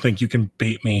fool to think you can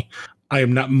bait me. I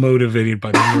am not motivated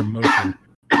by mere emotion.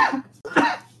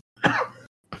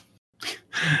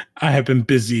 I have been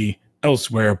busy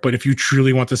elsewhere, but if you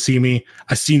truly want to see me,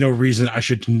 I see no reason I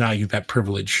should deny you that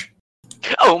privilege."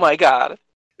 Oh my god.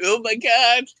 Oh my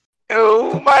god!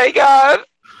 Oh my god.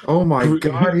 Oh my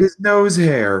god, his nose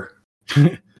hair.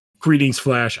 "Greetings,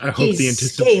 Flash. I hope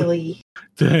He's scaly.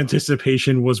 the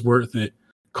anticipation was worth it.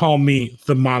 Call me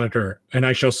the Monitor, and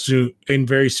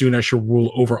very soon I shall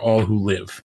rule over all who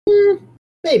live."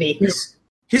 Maybe.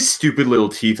 His stupid little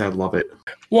teeth, I love it.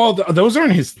 Well, those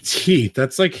aren't his teeth.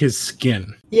 That's like his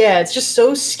skin. Yeah, it's just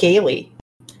so scaly.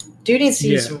 Dude needs to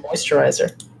use Yeah. some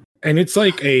moisturizer. And it's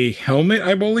like a helmet,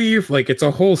 I believe. Like it's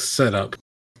a whole setup.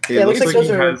 Yeah, it looks like those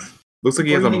he are looks like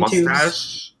he has a breathing tubes.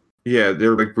 mustache. Yeah,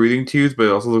 they're like breathing tubes, but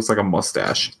it also looks like a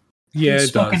mustache. Yeah, He's it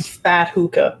smoking does. fat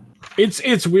hookah.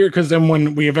 It's weird because then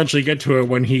when we eventually get to it,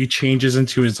 when he changes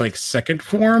into his like second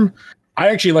form, I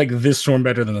actually like this form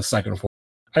better than the second form.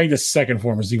 I think the second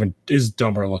form is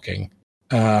dumber looking.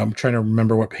 I'm trying to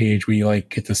remember what page we like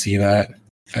get to see that.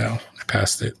 Oh, I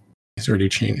passed it. It's already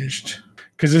changed.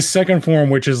 Because his second form,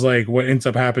 which is like what ends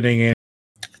up happening in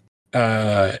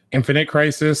Infinite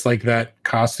Crisis, like that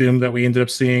costume that we ended up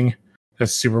seeing that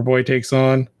Superboy takes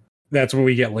on, that's what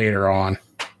we get later on.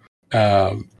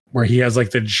 Where he has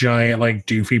like the giant, like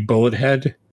doofy bullet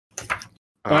head.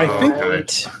 But I think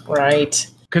Right.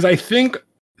 because I think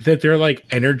that they're like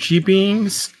energy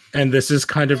beings, and this is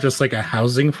kind of just like a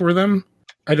housing for them.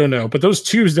 I don't know, but those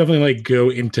tubes definitely like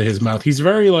go into his mouth. He's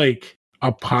very like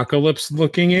apocalypse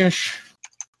looking ish.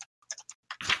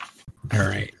 All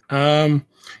right.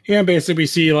 Yeah, basically we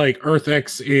see like Earth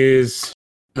X is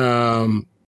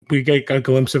we get a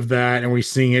glimpse of that, and we're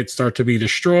seeing it start to be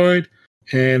destroyed,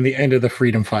 and the end of the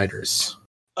Freedom Fighters.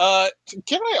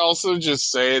 Can I also just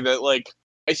say that, like,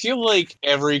 I feel like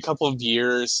every couple of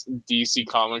years, DC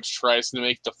Comics tries to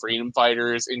make the Freedom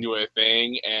Fighters into a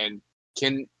thing, and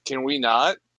can we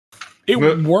not? It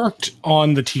worked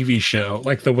on the TV show,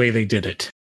 like the way they did it,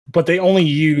 but they only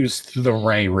used the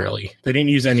Ray. Really, they didn't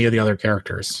use any of the other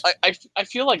characters. I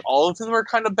feel like all of them are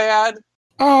kind of bad.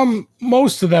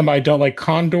 Most of them I don't like.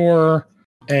 Condor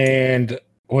and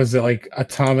was it like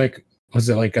Atomic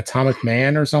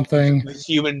Man or something? The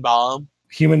Human Bomb.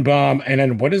 Human Bomb, and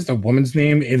then what is the woman's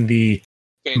name in the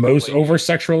Phantom most Lady.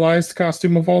 over-sexualized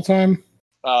costume of all time?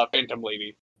 Phantom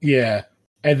Lady. Yeah,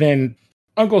 and then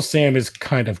Uncle Sam is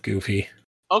kind of goofy.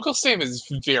 Uncle Sam is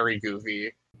very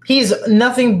goofy. He's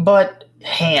nothing but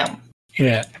ham.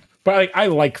 Yeah, but I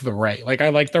like the Ray. Like I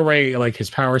like the Ray, like his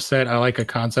power set. I like a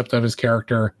concept of his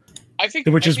character,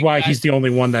 which is why he's the only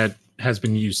one that has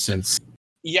been used since.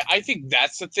 Yeah, I think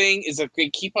that's the thing, is that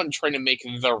they keep on trying to make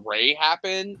the Ray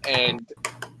happen, and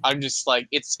I'm just like,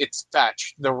 it's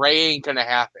fetch. The Ray ain't gonna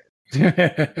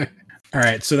happen. All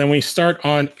right, so then we start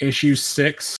on issue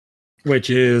 6, which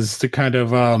is to kind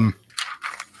of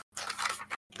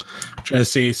Trying to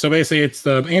see. So basically, it's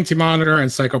the Anti-Monitor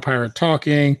and Psycho Pirate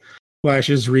talking. Flash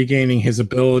is regaining his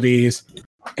abilities,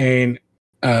 and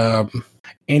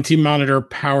Anti-Monitor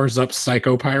powers up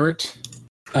Psycho Pirate.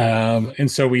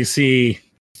 And so we see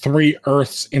 3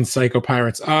 Earths in Psycho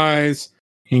Pirate's eyes.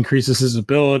 He increases his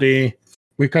ability.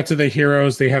 We cut to the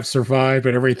heroes. They have survived,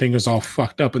 but everything is all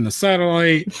fucked up in the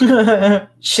satellite.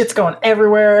 Shit's going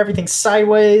everywhere. Everything's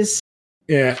sideways.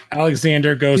 Yeah,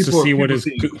 Alexander goes to see what is...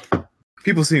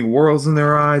 People seeing worlds in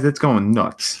their eyes. It's going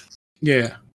nuts.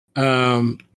 Yeah.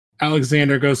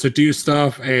 Alexander goes to do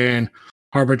stuff, and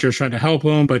Harbinger's trying to help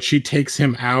him, but she takes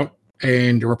him out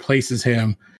and replaces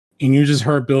him and uses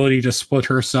her ability to split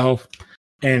herself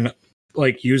and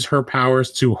like use her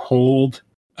powers to hold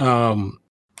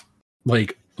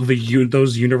like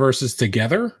those universes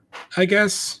together, I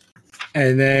guess.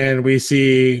 And then we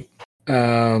see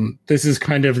this is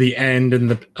kind of the end in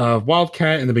the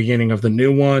Wildcat and the beginning of the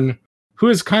new one, who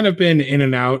has kind of been in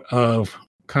and out of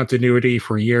continuity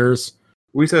for years.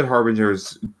 We said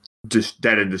Harbinger's just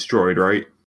dead and destroyed, right?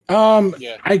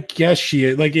 Yeah. I guess she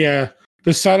is. Like, yeah,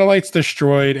 the satellite's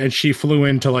destroyed, and she flew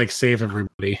in to like save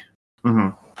everybody. Mm-hmm.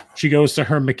 She goes to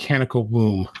her mechanical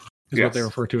womb, is what they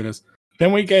refer to it as.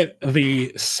 Then we get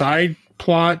the side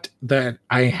plot that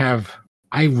I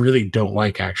really don't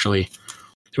like, actually,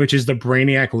 which is the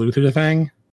Brainiac Luthor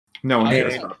thing. No one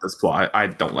cares about this plot. I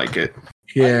don't like it.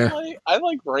 Yeah. I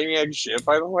like Brainiac's ship,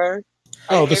 by the way.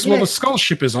 The Skull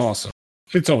ship is awesome.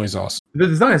 It's always awesome. The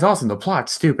design is awesome. The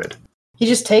plot's stupid. He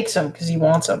just takes them because he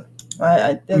wants them.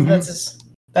 That's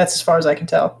as far as I can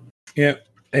tell. Yeah.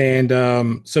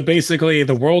 And so basically,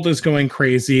 the world is going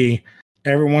crazy.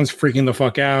 Everyone's freaking the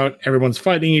fuck out. Everyone's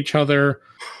fighting each other.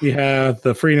 We have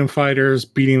the Freedom Fighters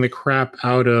beating the crap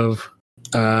out of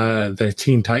the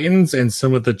Teen Titans and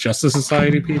some of the Justice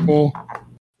Society people.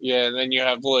 Yeah, and then you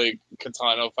have like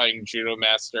Katana fighting Judo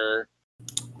Master.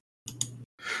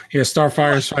 Yeah,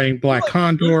 Starfire's fighting Black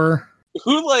Condor.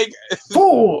 Who like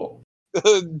Fool!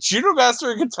 Judo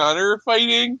Master and Katana are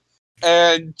fighting,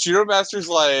 and Judo Master's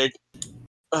like,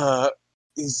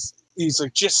 he's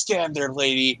like, just stand there,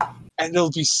 lady, and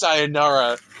it'll be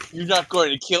sayonara. You're not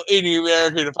going to kill any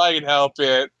American if I can help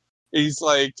it. And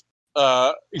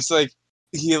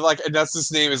he announces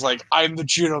his name is like, I'm the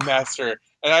Judo Master,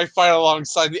 and I fight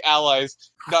alongside the Allies,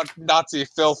 not Nazi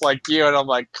filth like you. And I'm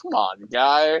like, come on,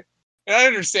 guy. And I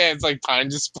understand it's like time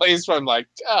displaced, but I'm like,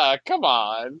 come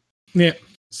on. Yeah.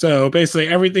 So basically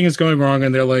everything is going wrong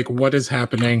and they're like, what is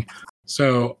happening?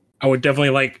 So I would definitely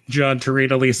like John to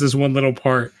read at least this one little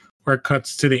part where it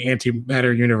cuts to the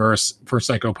antimatter universe for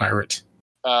Psycho Pirate.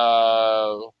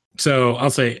 So I'll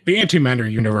say the antimatter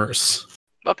universe.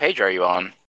 What page are you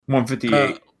on?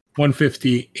 158.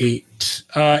 158.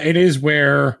 It is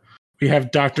where we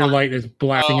have Dr. Light is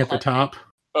blasting at the top.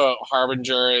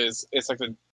 Harbinger is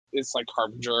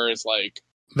Harbinger is like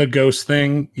the ghost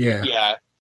thing. Yeah. Yeah.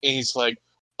 And he's like,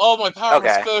 oh, my power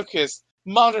was focused.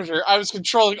 Monitor, I was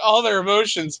controlling all their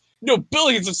emotions. No,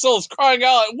 billions of souls crying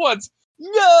out at once.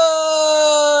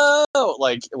 No!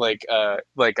 Like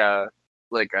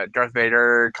Darth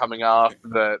Vader coming off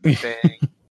the thing.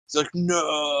 It's like,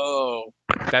 no.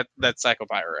 That's Psycho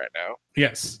Pirate right now.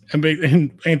 Yes.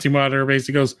 And Anti-Monitor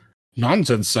basically goes,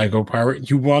 nonsense, Psycho Pirate.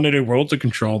 You wanted a world to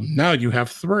control. Now you have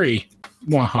 3.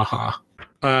 Wahaha.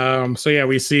 So yeah,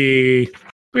 we see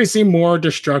more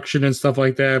destruction and stuff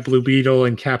like that. Blue Beetle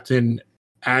and Captain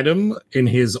Atom in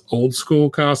his old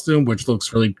school costume, which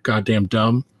looks really goddamn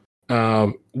dumb.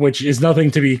 Which is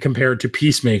nothing to be compared to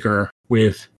Peacemaker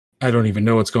with, I don't even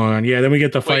know what's going on. Yeah, then we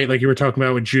get the fight like you were talking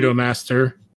about with Judo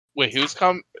Master. Wait, whose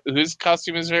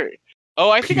costume is there? Oh,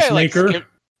 I think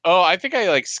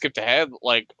I skipped ahead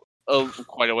quite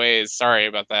a ways. Sorry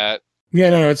about that. Yeah,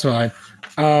 no, it's fine.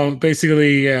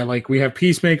 Basically, yeah, like we have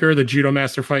Peacemaker, the Judo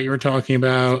Master fight you were talking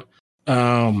about.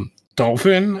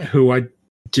 Dolphin, who I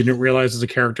didn't realize is a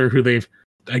character who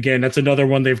that's another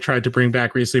one they've tried to bring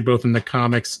back recently, both in the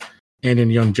comics and in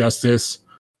Young Justice.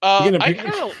 I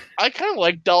kind of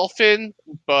like Dolphin,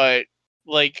 but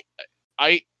like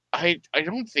I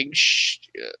don't think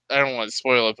I don't want to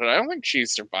spoil it, but I don't think she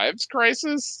survives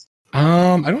Crisis.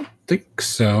 I don't think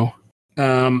so.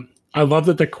 I love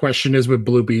that the question is with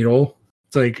Blue Beetle.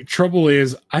 It's like, trouble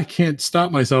is, I can't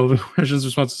stop myself. Questions,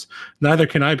 responses. Neither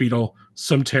can I, Beetle.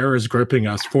 Some terror is gripping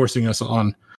us, forcing us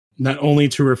on, not only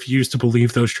to refuse to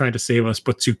believe those trying to save us,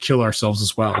 but to kill ourselves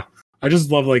as well. I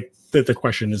just love like that the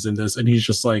question is in this, and he's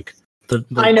just like,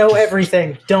 I know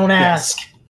everything. Don't ask.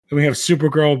 And we have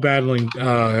Supergirl battling.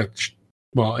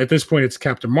 Well, at this point, it's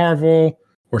Captain Marvel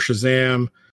or Shazam.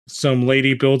 Some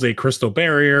lady builds a crystal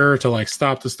barrier to like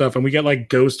stop the stuff, and we get like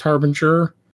Ghost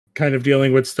Harbinger kind of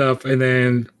dealing with stuff, and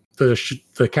then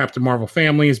the Captain Marvel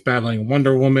family is battling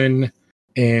Wonder Woman,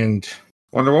 and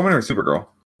Wonder Woman or Supergirl?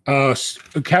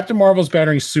 Captain Marvel's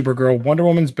battling Supergirl, Wonder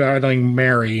Woman's battling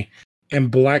Mary,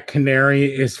 and Black Canary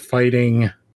is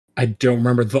fighting, I don't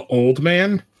remember, the Old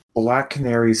Man. Black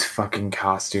Canary's fucking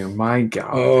costume, my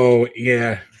god. Oh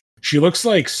yeah, she looks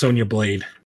like Sonya Blade.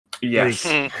 Yes.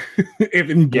 If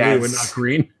in blue and not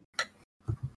green.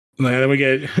 And then we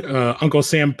get Uncle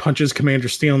Sam punches Commander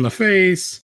Steel in the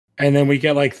face, and then we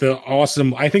get like the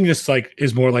awesome. I think this like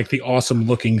is more like the awesome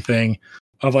looking thing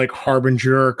of like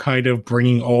Harbinger kind of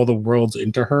bringing all the worlds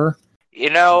into her. You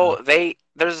know,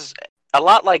 there's a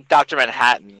lot like Dr.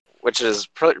 Manhattan, which is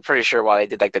pretty sure why they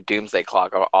did like the Doomsday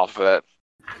Clock off of it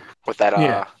with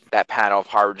that that panel of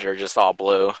Harbinger just all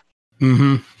blue.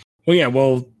 Mm-hmm. Well, yeah.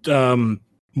 Well,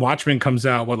 Watchmen comes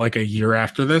out like a year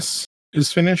after this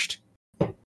is finished.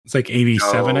 It's like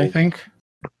 87, I think.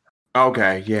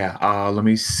 Okay, yeah. Let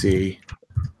me see.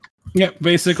 Yeah,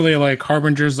 basically, like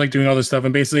Harbinger's like doing all this stuff,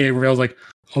 and basically it reveals like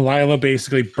Lila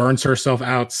basically burns herself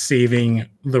out, saving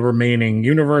the remaining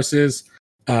universes.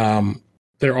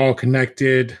 They're all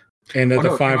connected, and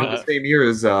the five came out the same year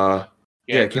as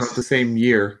it came out the same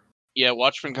year. Yeah,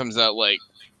 Watchmen comes out like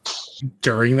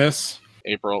during this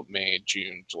April, May,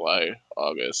 June, July,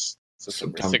 August,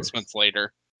 September. 6 months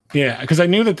later. Yeah, because I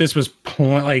knew that this was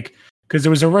because it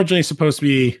was originally supposed to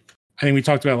be. I think we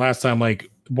talked about it last time. Like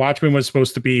Watchmen was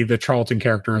supposed to be the Charlton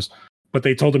characters, but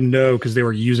they told him no because they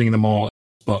were using them all in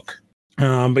the book.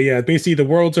 But yeah, basically the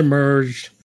worlds are merged.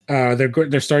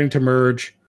 They're starting to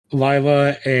merge.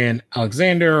 Lila and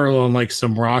Alexander are on like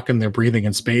some rock and they're breathing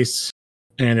in space,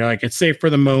 and they're like, it's safe for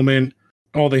the moment.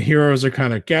 All the heroes are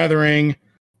kind of gathering,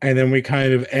 and then we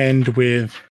kind of end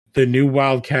with the new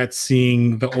Wildcat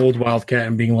seeing the old Wildcat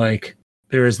and being like,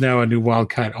 there is now a new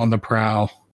Wildcat on the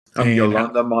prowl. I'm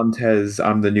Yolanda Montez.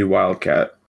 I'm the new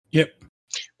Wildcat. Yep.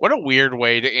 What a weird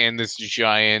way to end this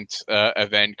giant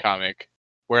event comic.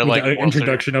 Where With like the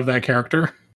introduction of that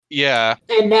character. Yeah.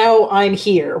 And now I'm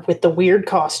here with the weird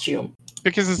costume.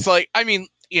 Because it's like, I mean,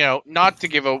 you know, not to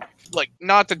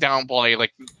downplay,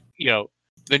 like, you know,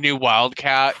 the new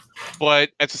Wildcat,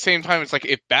 but at the same time, it's like,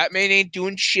 if Batman ain't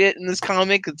doing shit in this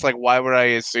comic, it's like, why would I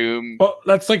assume? Well,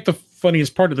 that's like the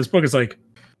funniest part of this book is like,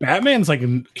 Batman's like,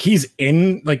 he's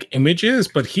in like images,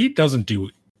 but he doesn't do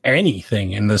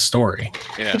anything in this story.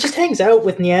 Yeah. He just hangs out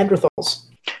with Neanderthals.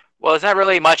 Well, it's not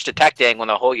really much detecting when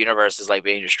the whole universe is like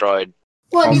being destroyed.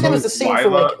 Well, I mean, Also, that was the same for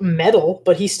Lila- like Metal,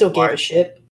 but he still gave a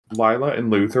shit. Lila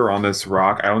and Luthor on this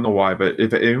rock. I don't know why, but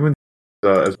if anyone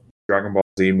Dragon Ball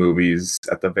Z movies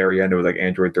at the very end, it was like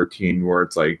Android 13, where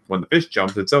it's like when the fish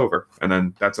jumps, it's over, and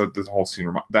then that's what this whole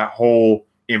scene, that whole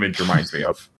image reminds me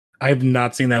of. I have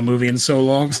not seen that movie in so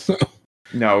long. So.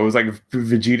 No, it was like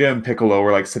Vegeta and Piccolo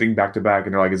were like sitting back to back,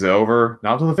 and they're like, "Is it over?"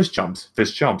 Not until the fish jumps.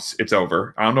 Fish jumps, it's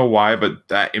over. I don't know why, but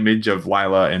that image of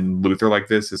Lila and Luthor like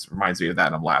this reminds me of that,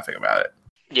 and I'm laughing about it.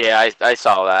 Yeah, I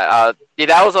saw that. Yeah,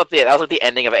 that was like the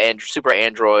ending of Super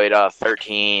Android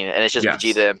 13, and it's just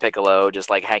Vegeta and Piccolo just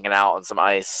like hanging out on some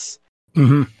ice.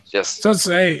 Mm-hmm. Just so let's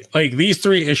say like these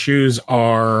 3 issues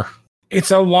are.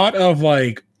 It's a lot of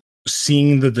like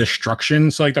seeing the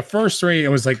destruction. So like the first 3, it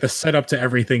was like the setup to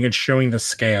everything. It's showing the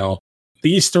scale.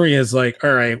 These 3 is like,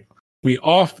 all right, we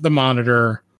off the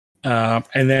monitor,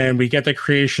 and then we get the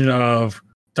creation of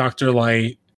Dr.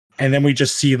 Light. And then we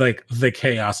just see like the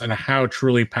chaos and how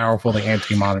truly powerful the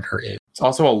Anti-Monitor is. It's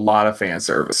also a lot of fan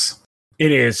service.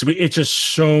 It is. It's just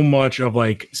so much of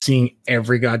like seeing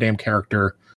every goddamn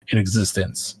character in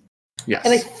existence. Yes.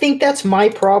 And I think that's my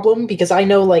problem because I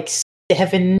know like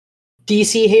 7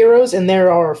 DC heroes and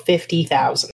there are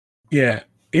 50,000. Yeah.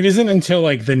 It isn't until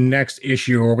like the next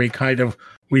issue where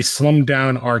we slim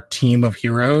down our team of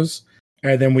heroes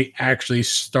and then we actually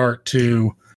start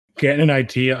to get an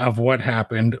idea of what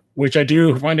happened, which I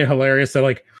do find it hilarious that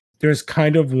like there's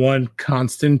kind of one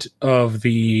constant of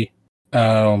the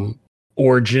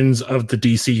origins of the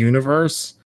DC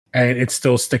universe, and it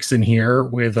still sticks in here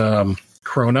with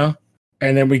Krona.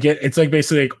 And then we get, it's like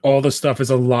basically like all the stuff is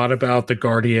a lot about the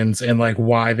Guardians and like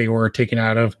why they were taken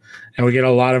out of, and we get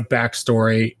a lot of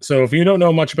backstory. So if you don't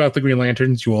know much about the Green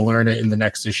Lanterns, you will learn it in the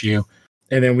next issue.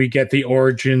 And then we get the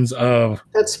origins of...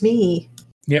 That's me.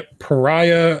 Yep,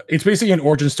 Pariah. It's basically an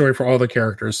origin story for all the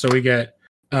characters. So we get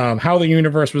how the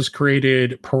universe was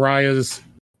created, Pariah's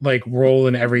like role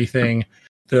in everything,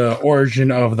 the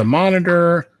origin of the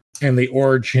Monitor, and the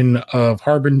origin of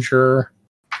Harbinger.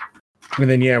 And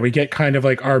then we get kind of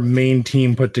like our main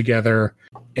team put together,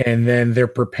 and then they're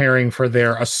preparing for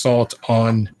their assault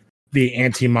on the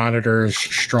Anti-Monitor's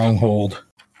stronghold.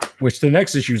 Which the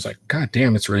next issue is like, god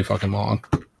damn, it's really fucking long.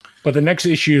 But the next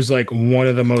issue is like one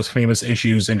of the most famous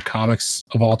issues in comics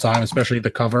of all time, especially the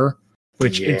cover,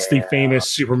 which it's the famous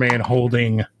Superman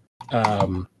holding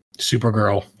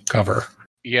Supergirl cover.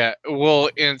 Yeah, well,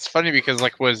 and it's funny because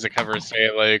like, what does the cover say?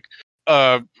 Like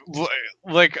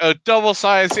a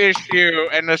double-sized issue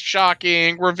and a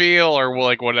shocking reveal, or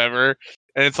like whatever.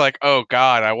 And it's like, oh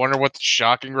god, I wonder what the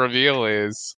shocking reveal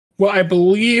is. Well, I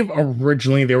believe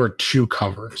originally there were 2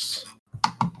 covers.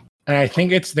 And I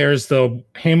think it's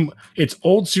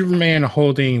old Superman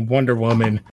holding Wonder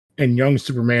Woman and young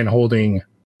Superman holding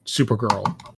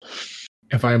Supergirl,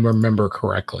 if I remember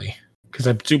correctly. Because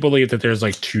I do believe that there's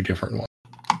like 2 different ones.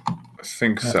 I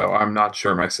think so. I'm not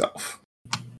sure myself.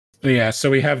 Yeah, so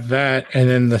we have that, and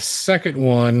then the second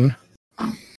one,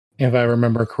 if I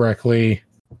remember correctly,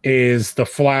 is the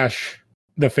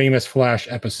famous Flash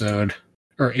episode,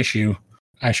 or issue,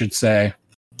 I should say.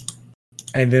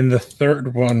 And then the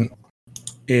third one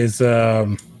is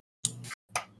the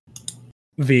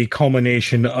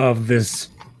culmination of this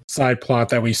side plot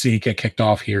that we see get kicked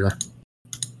off here.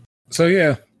 So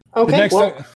yeah. Okay,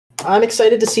 I'm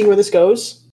excited to see where this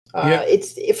goes.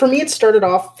 For me, it started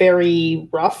off very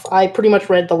rough. I pretty much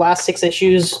read the last 6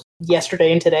 issues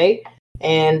yesterday and today,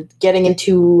 and getting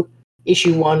into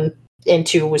issue 1 and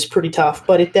 2 was pretty tough,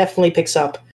 but it definitely picks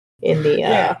up in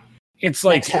the it's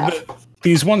like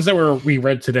these ones that we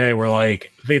read today were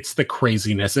like, it's the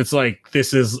craziness. It's like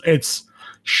it's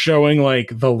showing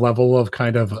like the level of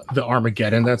kind of the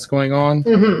Armageddon that's going on.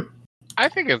 Mm-hmm. I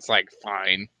think it's like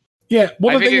fine. Yeah,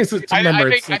 well, the thing is,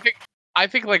 I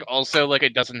think like also like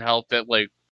it doesn't help that like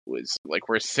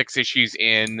we're 6 issues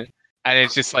in, and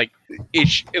it's just like in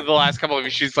the last couple of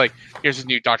issues, like here's a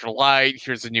new Dr. Light,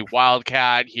 here's a new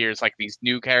Wildcat, here's like these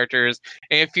new characters,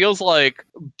 and it feels like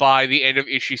by the end of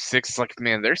issue 6, it's like,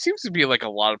 man, there seems to be like a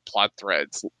lot of plot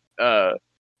threads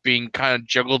being kind of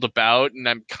juggled about, and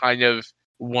I'm kind of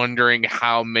wondering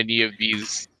how many of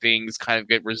these things kind of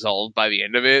get resolved by the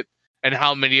end of it, and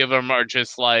how many of them are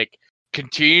just like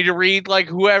continue to read like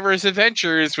whoever's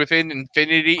adventures within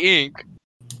Infinity Inc.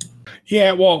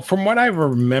 Yeah, well, from what I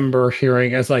remember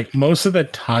hearing, as like most of the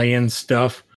tie-in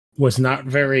stuff was not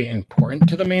very important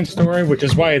to the main story, which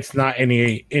is why it's not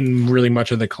in really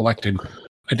much of the collected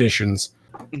editions.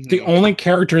 Mm-hmm. The only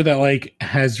character that like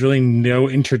has really no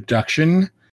introduction,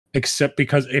 except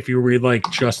because if you read like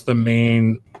just the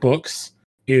main books,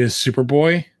 is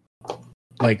Superboy,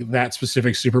 like that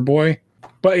specific Superboy.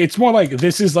 But it's more like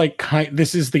this is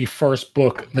the first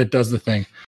book that does the thing.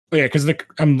 But yeah, because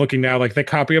I'm looking now, like the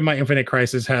copy of My Infinite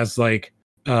Crisis has like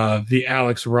the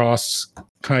Alex Ross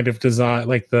kind of design,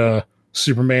 like the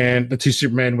 2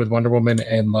 Superman with Wonder Woman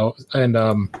and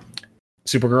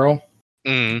Supergirl.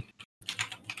 Mm.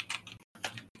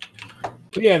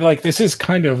 But yeah, like this is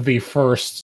kind of the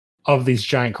first of these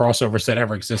giant crossovers that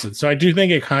ever existed. So I do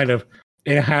think it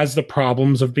has the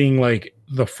problems of being like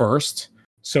the first.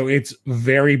 So it's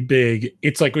very big.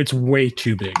 It's like it's way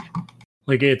too big.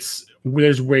 Like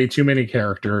there's way too many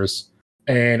characters,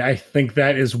 and I think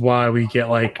that is why we get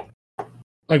like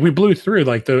we blew through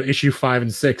like the issue 5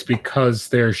 and 6 because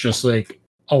there's just like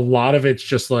a lot of it's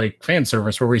just like fan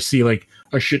service where we see like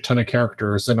a shit ton of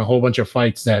characters and a whole bunch of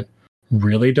fights that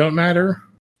really don't matter.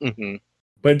 Mm-hmm.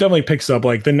 But it definitely picks up.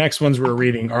 Like the next ones we're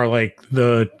reading are like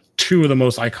the 2 of the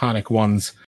most iconic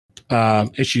ones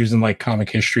issues in like comic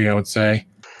history, I would say,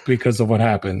 because of what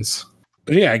happens.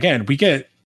 But yeah, again, we get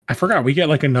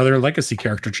like another legacy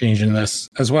character change in this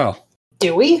as well.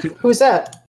 Do we? Who's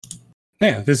that?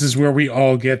 Yeah, this is where we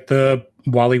all get the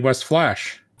Wally West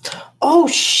Flash. Oh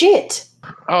shit!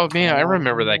 Oh man, I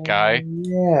remember that guy.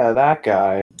 Yeah, that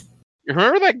guy. You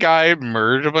remember that guy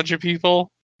murdered a bunch of people?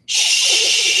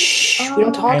 Shh! We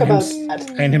don't talk about that.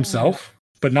 And himself,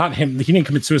 but not him. He didn't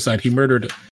commit suicide. He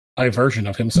murdered a version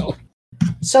of himself.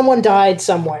 Someone died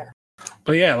somewhere.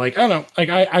 But yeah, like I don't know. Like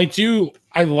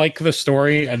I like the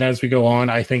story, and as we go on,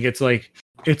 I think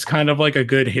it's kind of like a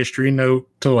good history note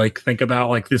to like think about.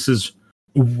 Like this is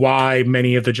why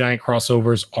many of the giant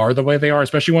crossovers are the way they are,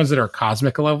 especially ones that are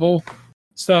cosmic level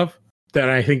stuff. That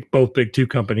I think both big 2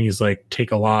 companies like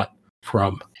take a lot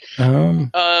from.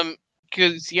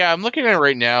 Because yeah, I'm looking at it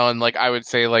right now, and like I would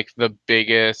say like the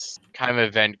biggest kind of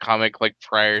event comic like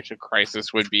prior to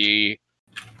Crisis would be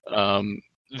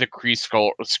the Kree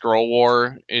Skrull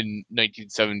War in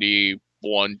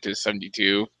 1971 to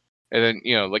 72, and then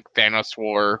like Thanos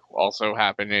War also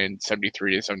happened in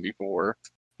 73 to 74.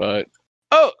 But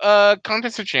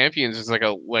Contest of Champions is like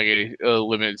a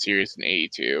limited series in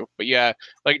 82. But yeah,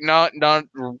 like not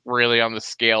really on the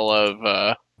scale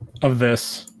of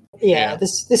this. Yeah,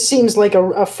 this seems like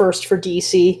a first for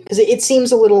DC because it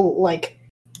seems a little like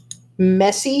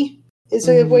messy is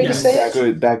a way to Yes. say That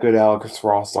it. good Alex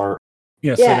Ross art.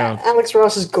 Yes, Yeah, I Alex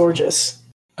Ross is gorgeous.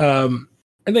 know.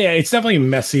 And yeah, it's definitely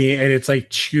messy and it's like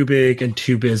too big and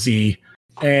too busy.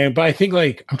 But I think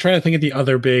like I'm trying to think of the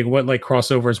other big what like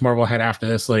crossovers Marvel had after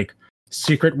this. Like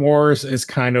Secret Wars is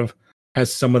kind of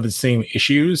has some of the same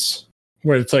issues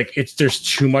where it's like there's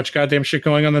too much goddamn shit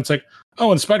going on. That's like,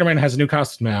 oh, and Spider-Man has a new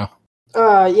costume now.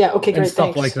 Yeah, okay, And great,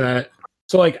 stuff thanks. like that.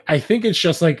 So like I think it's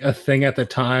just like a thing at the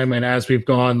time, and as we've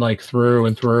gone like through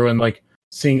and like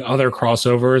seeing other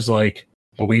crossovers like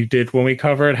what we did when we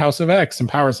covered House of X and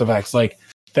Powers of X, like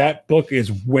that book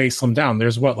is way slimmed down.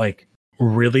 There's what like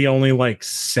really only like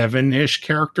 7-ish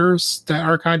characters that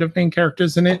are kind of main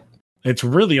characters in it. It's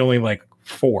really only like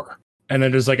 4. And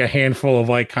then there's like a handful of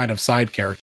like kind of side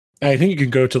characters. And I think you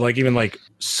could go to like even like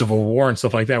Civil War and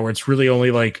stuff like that, where it's really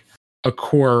only like a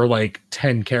core like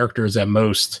 10 characters at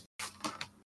most.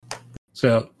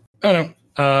 So I don't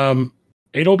know.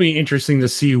 It'll be interesting to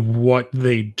see what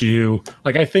they do.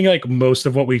 Like I think like most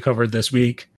of what we covered this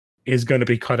week is going to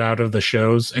be cut out of the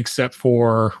shows, except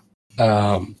for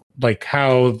like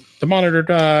how the Monitor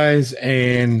dies,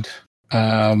 and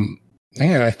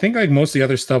I think like most of the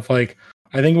other stuff. Like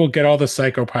I think we'll get all the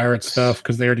Psycho Pirate stuff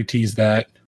because they already teased that.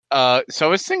 So I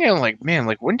was thinking, like, man,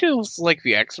 like when does like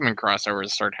the X-Men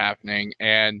crossovers start happening?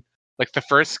 And like the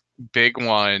first big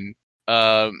one,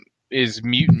 is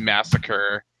Mutant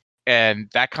Massacre, and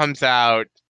that comes out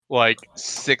like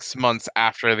 6 months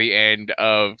after the end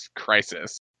of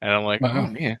Crisis. And I'm like, Wow. oh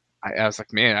man, I was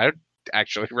like, man, I'd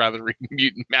actually rather read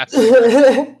Mutant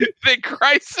Massacre than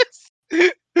Crisis.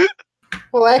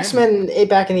 Well, X-Men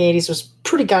back in the 80s was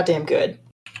pretty goddamn good.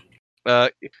 I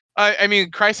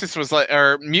mean, Crisis was like,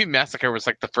 or Mutant Massacre was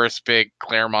like the first big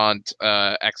Claremont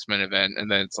X-Men event, and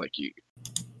then it's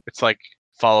like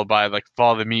followed by like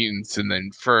Fall of the Mutants, and then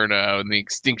Inferno, and the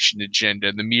Extinction Agenda,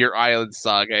 and the Muir Island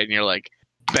Saga, and you're like,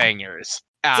 bangers.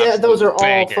 Yeah, those are all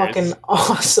bangers. fucking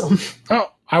awesome.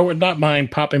 Oh, I would not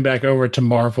mind popping back over to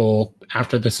Marvel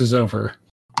after this is over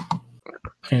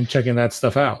and checking that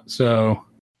stuff out. So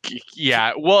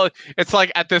Yeah, well, it's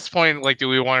like at this point, like, do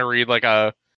we want to read like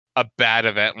a bad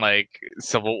event like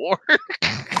Civil War?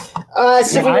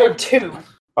 Civil War 2.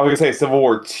 I was gonna say Civil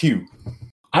War 2.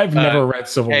 I've never read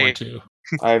Civil War 2.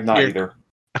 I have not Here- either.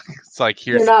 It's like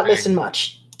here's You're not the thing. missing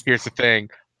much. Here's the thing: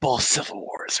 both Civil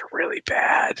Wars are really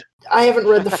bad. I haven't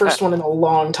read the first one in a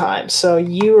long time, so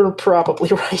you're probably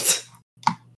right.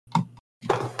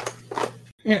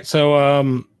 Yeah, so I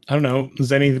don't know.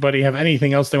 Does anybody have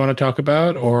anything else they want to talk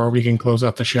about, or we can close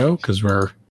out the show because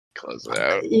we're Close it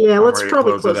out. Yeah, let's ready to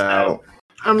probably close close it it out. out.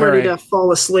 I'm All ready right. to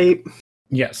fall asleep.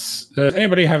 yes. Does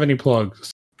anybody have any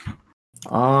plugs?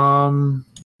 I'm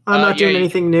not doing yeah,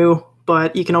 anything new,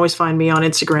 but you can always find me on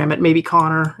Instagram at maybe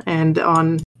Connor and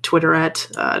on Twitter at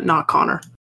not Connor.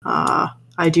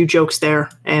 I do jokes there,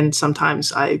 and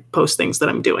sometimes I post things that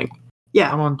I'm doing.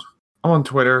 Yeah, I'm on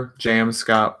Twitter,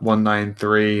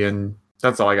 JamScott193, and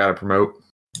that's all I gotta promote.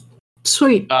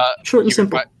 sweet, short and You can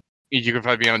simple. You can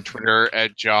find me on Twitter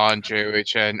at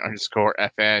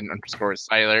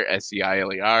John_FN_Seiler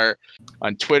SEILER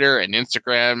on Twitter and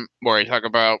Instagram, where I talk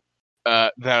about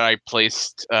that I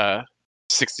placed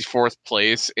 64th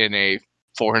place in a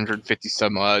 450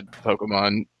 some odd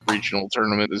Pokemon regional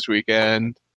tournament this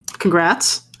weekend.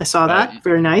 Congrats! I saw that.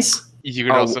 Very nice. You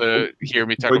can Oh, also hear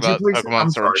me talk what'd you about place? Pokemon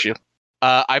I'm Sword and sorry. Shield.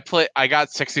 I got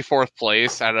 64th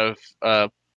place out of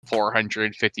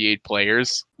 458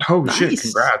 players. Oh shit! Nice.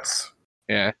 Congrats.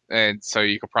 Yeah, and so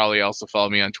you could probably also follow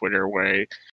me on Twitter, where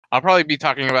I'll probably be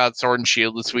talking about Sword and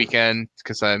Shield this weekend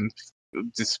because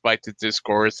despite the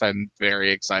discourse, I'm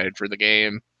very excited for the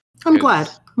game. I'm glad.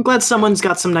 I'm glad someone's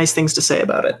got some nice things to say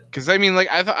about it. Because I mean, like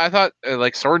I thought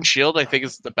like Sword and Shield, I think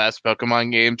is the best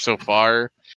Pokemon game so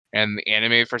far, and the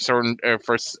anime for Sun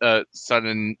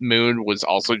and Moon was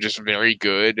also just very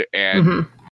good. And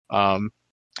Mhm.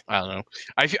 I don't know.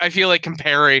 I feel like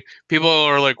comparing people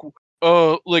are like,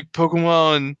 oh, like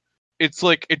Pokemon, it's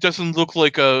like it doesn't look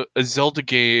like a Zelda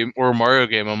game or a Mario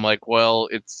game. I'm like, well,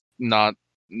 it's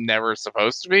never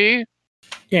supposed to be.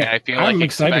 Yeah, And I feel I'm like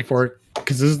excited for it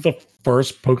because this is the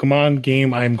first Pokemon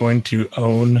game I'm going to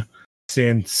own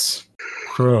since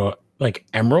like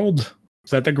Emerald.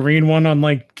 Is that the green one on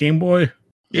like Game Boy?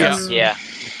 Yeah. Yeah.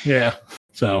 Yeah.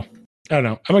 So I don't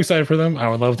know. I'm excited for them. I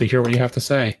would love to hear what you have to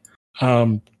say.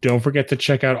 Don't forget to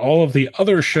check out all of the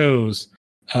other shows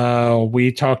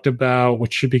we talked about,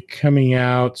 which should be coming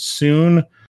out soon.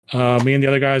 Me and the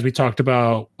other guys, we talked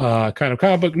about kind of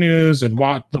comic book news and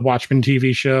the Watchmen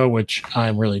TV show, which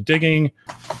I'm really digging.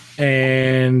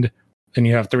 And then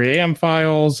you have 3 a.m.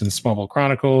 files and Smallville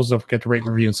Chronicles. Don't forget to rate,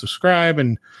 review, and subscribe,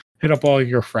 and hit up all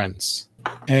your friends.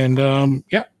 And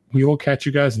yeah, we will catch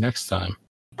you guys next time.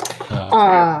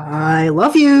 I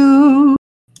love you.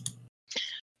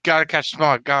 Gotta catch them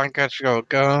all. Gotta catch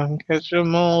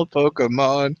them all,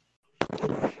 Pokemon.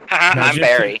 I'm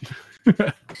Barry.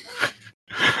 I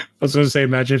was going to say,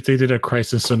 imagine if they did a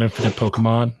Crisis on Infinite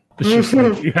Pokemon. It's just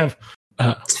like you have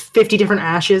 50 different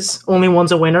Ashes. Only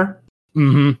one's a winner.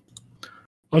 Mm-hmm.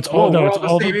 It's all Whoa, it's we're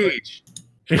all the same the age.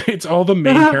 it's all the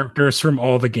main characters from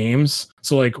all the games.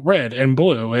 So like Red and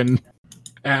Blue and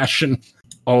Ash and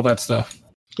all that stuff.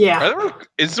 Yeah.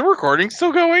 Is the recording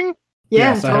still going?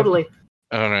 Yeah, Yes, I have- totally.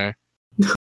 Oh no.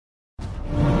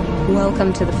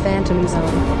 Welcome to the Phantom Zone.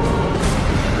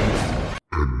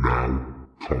 And now,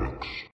 comics.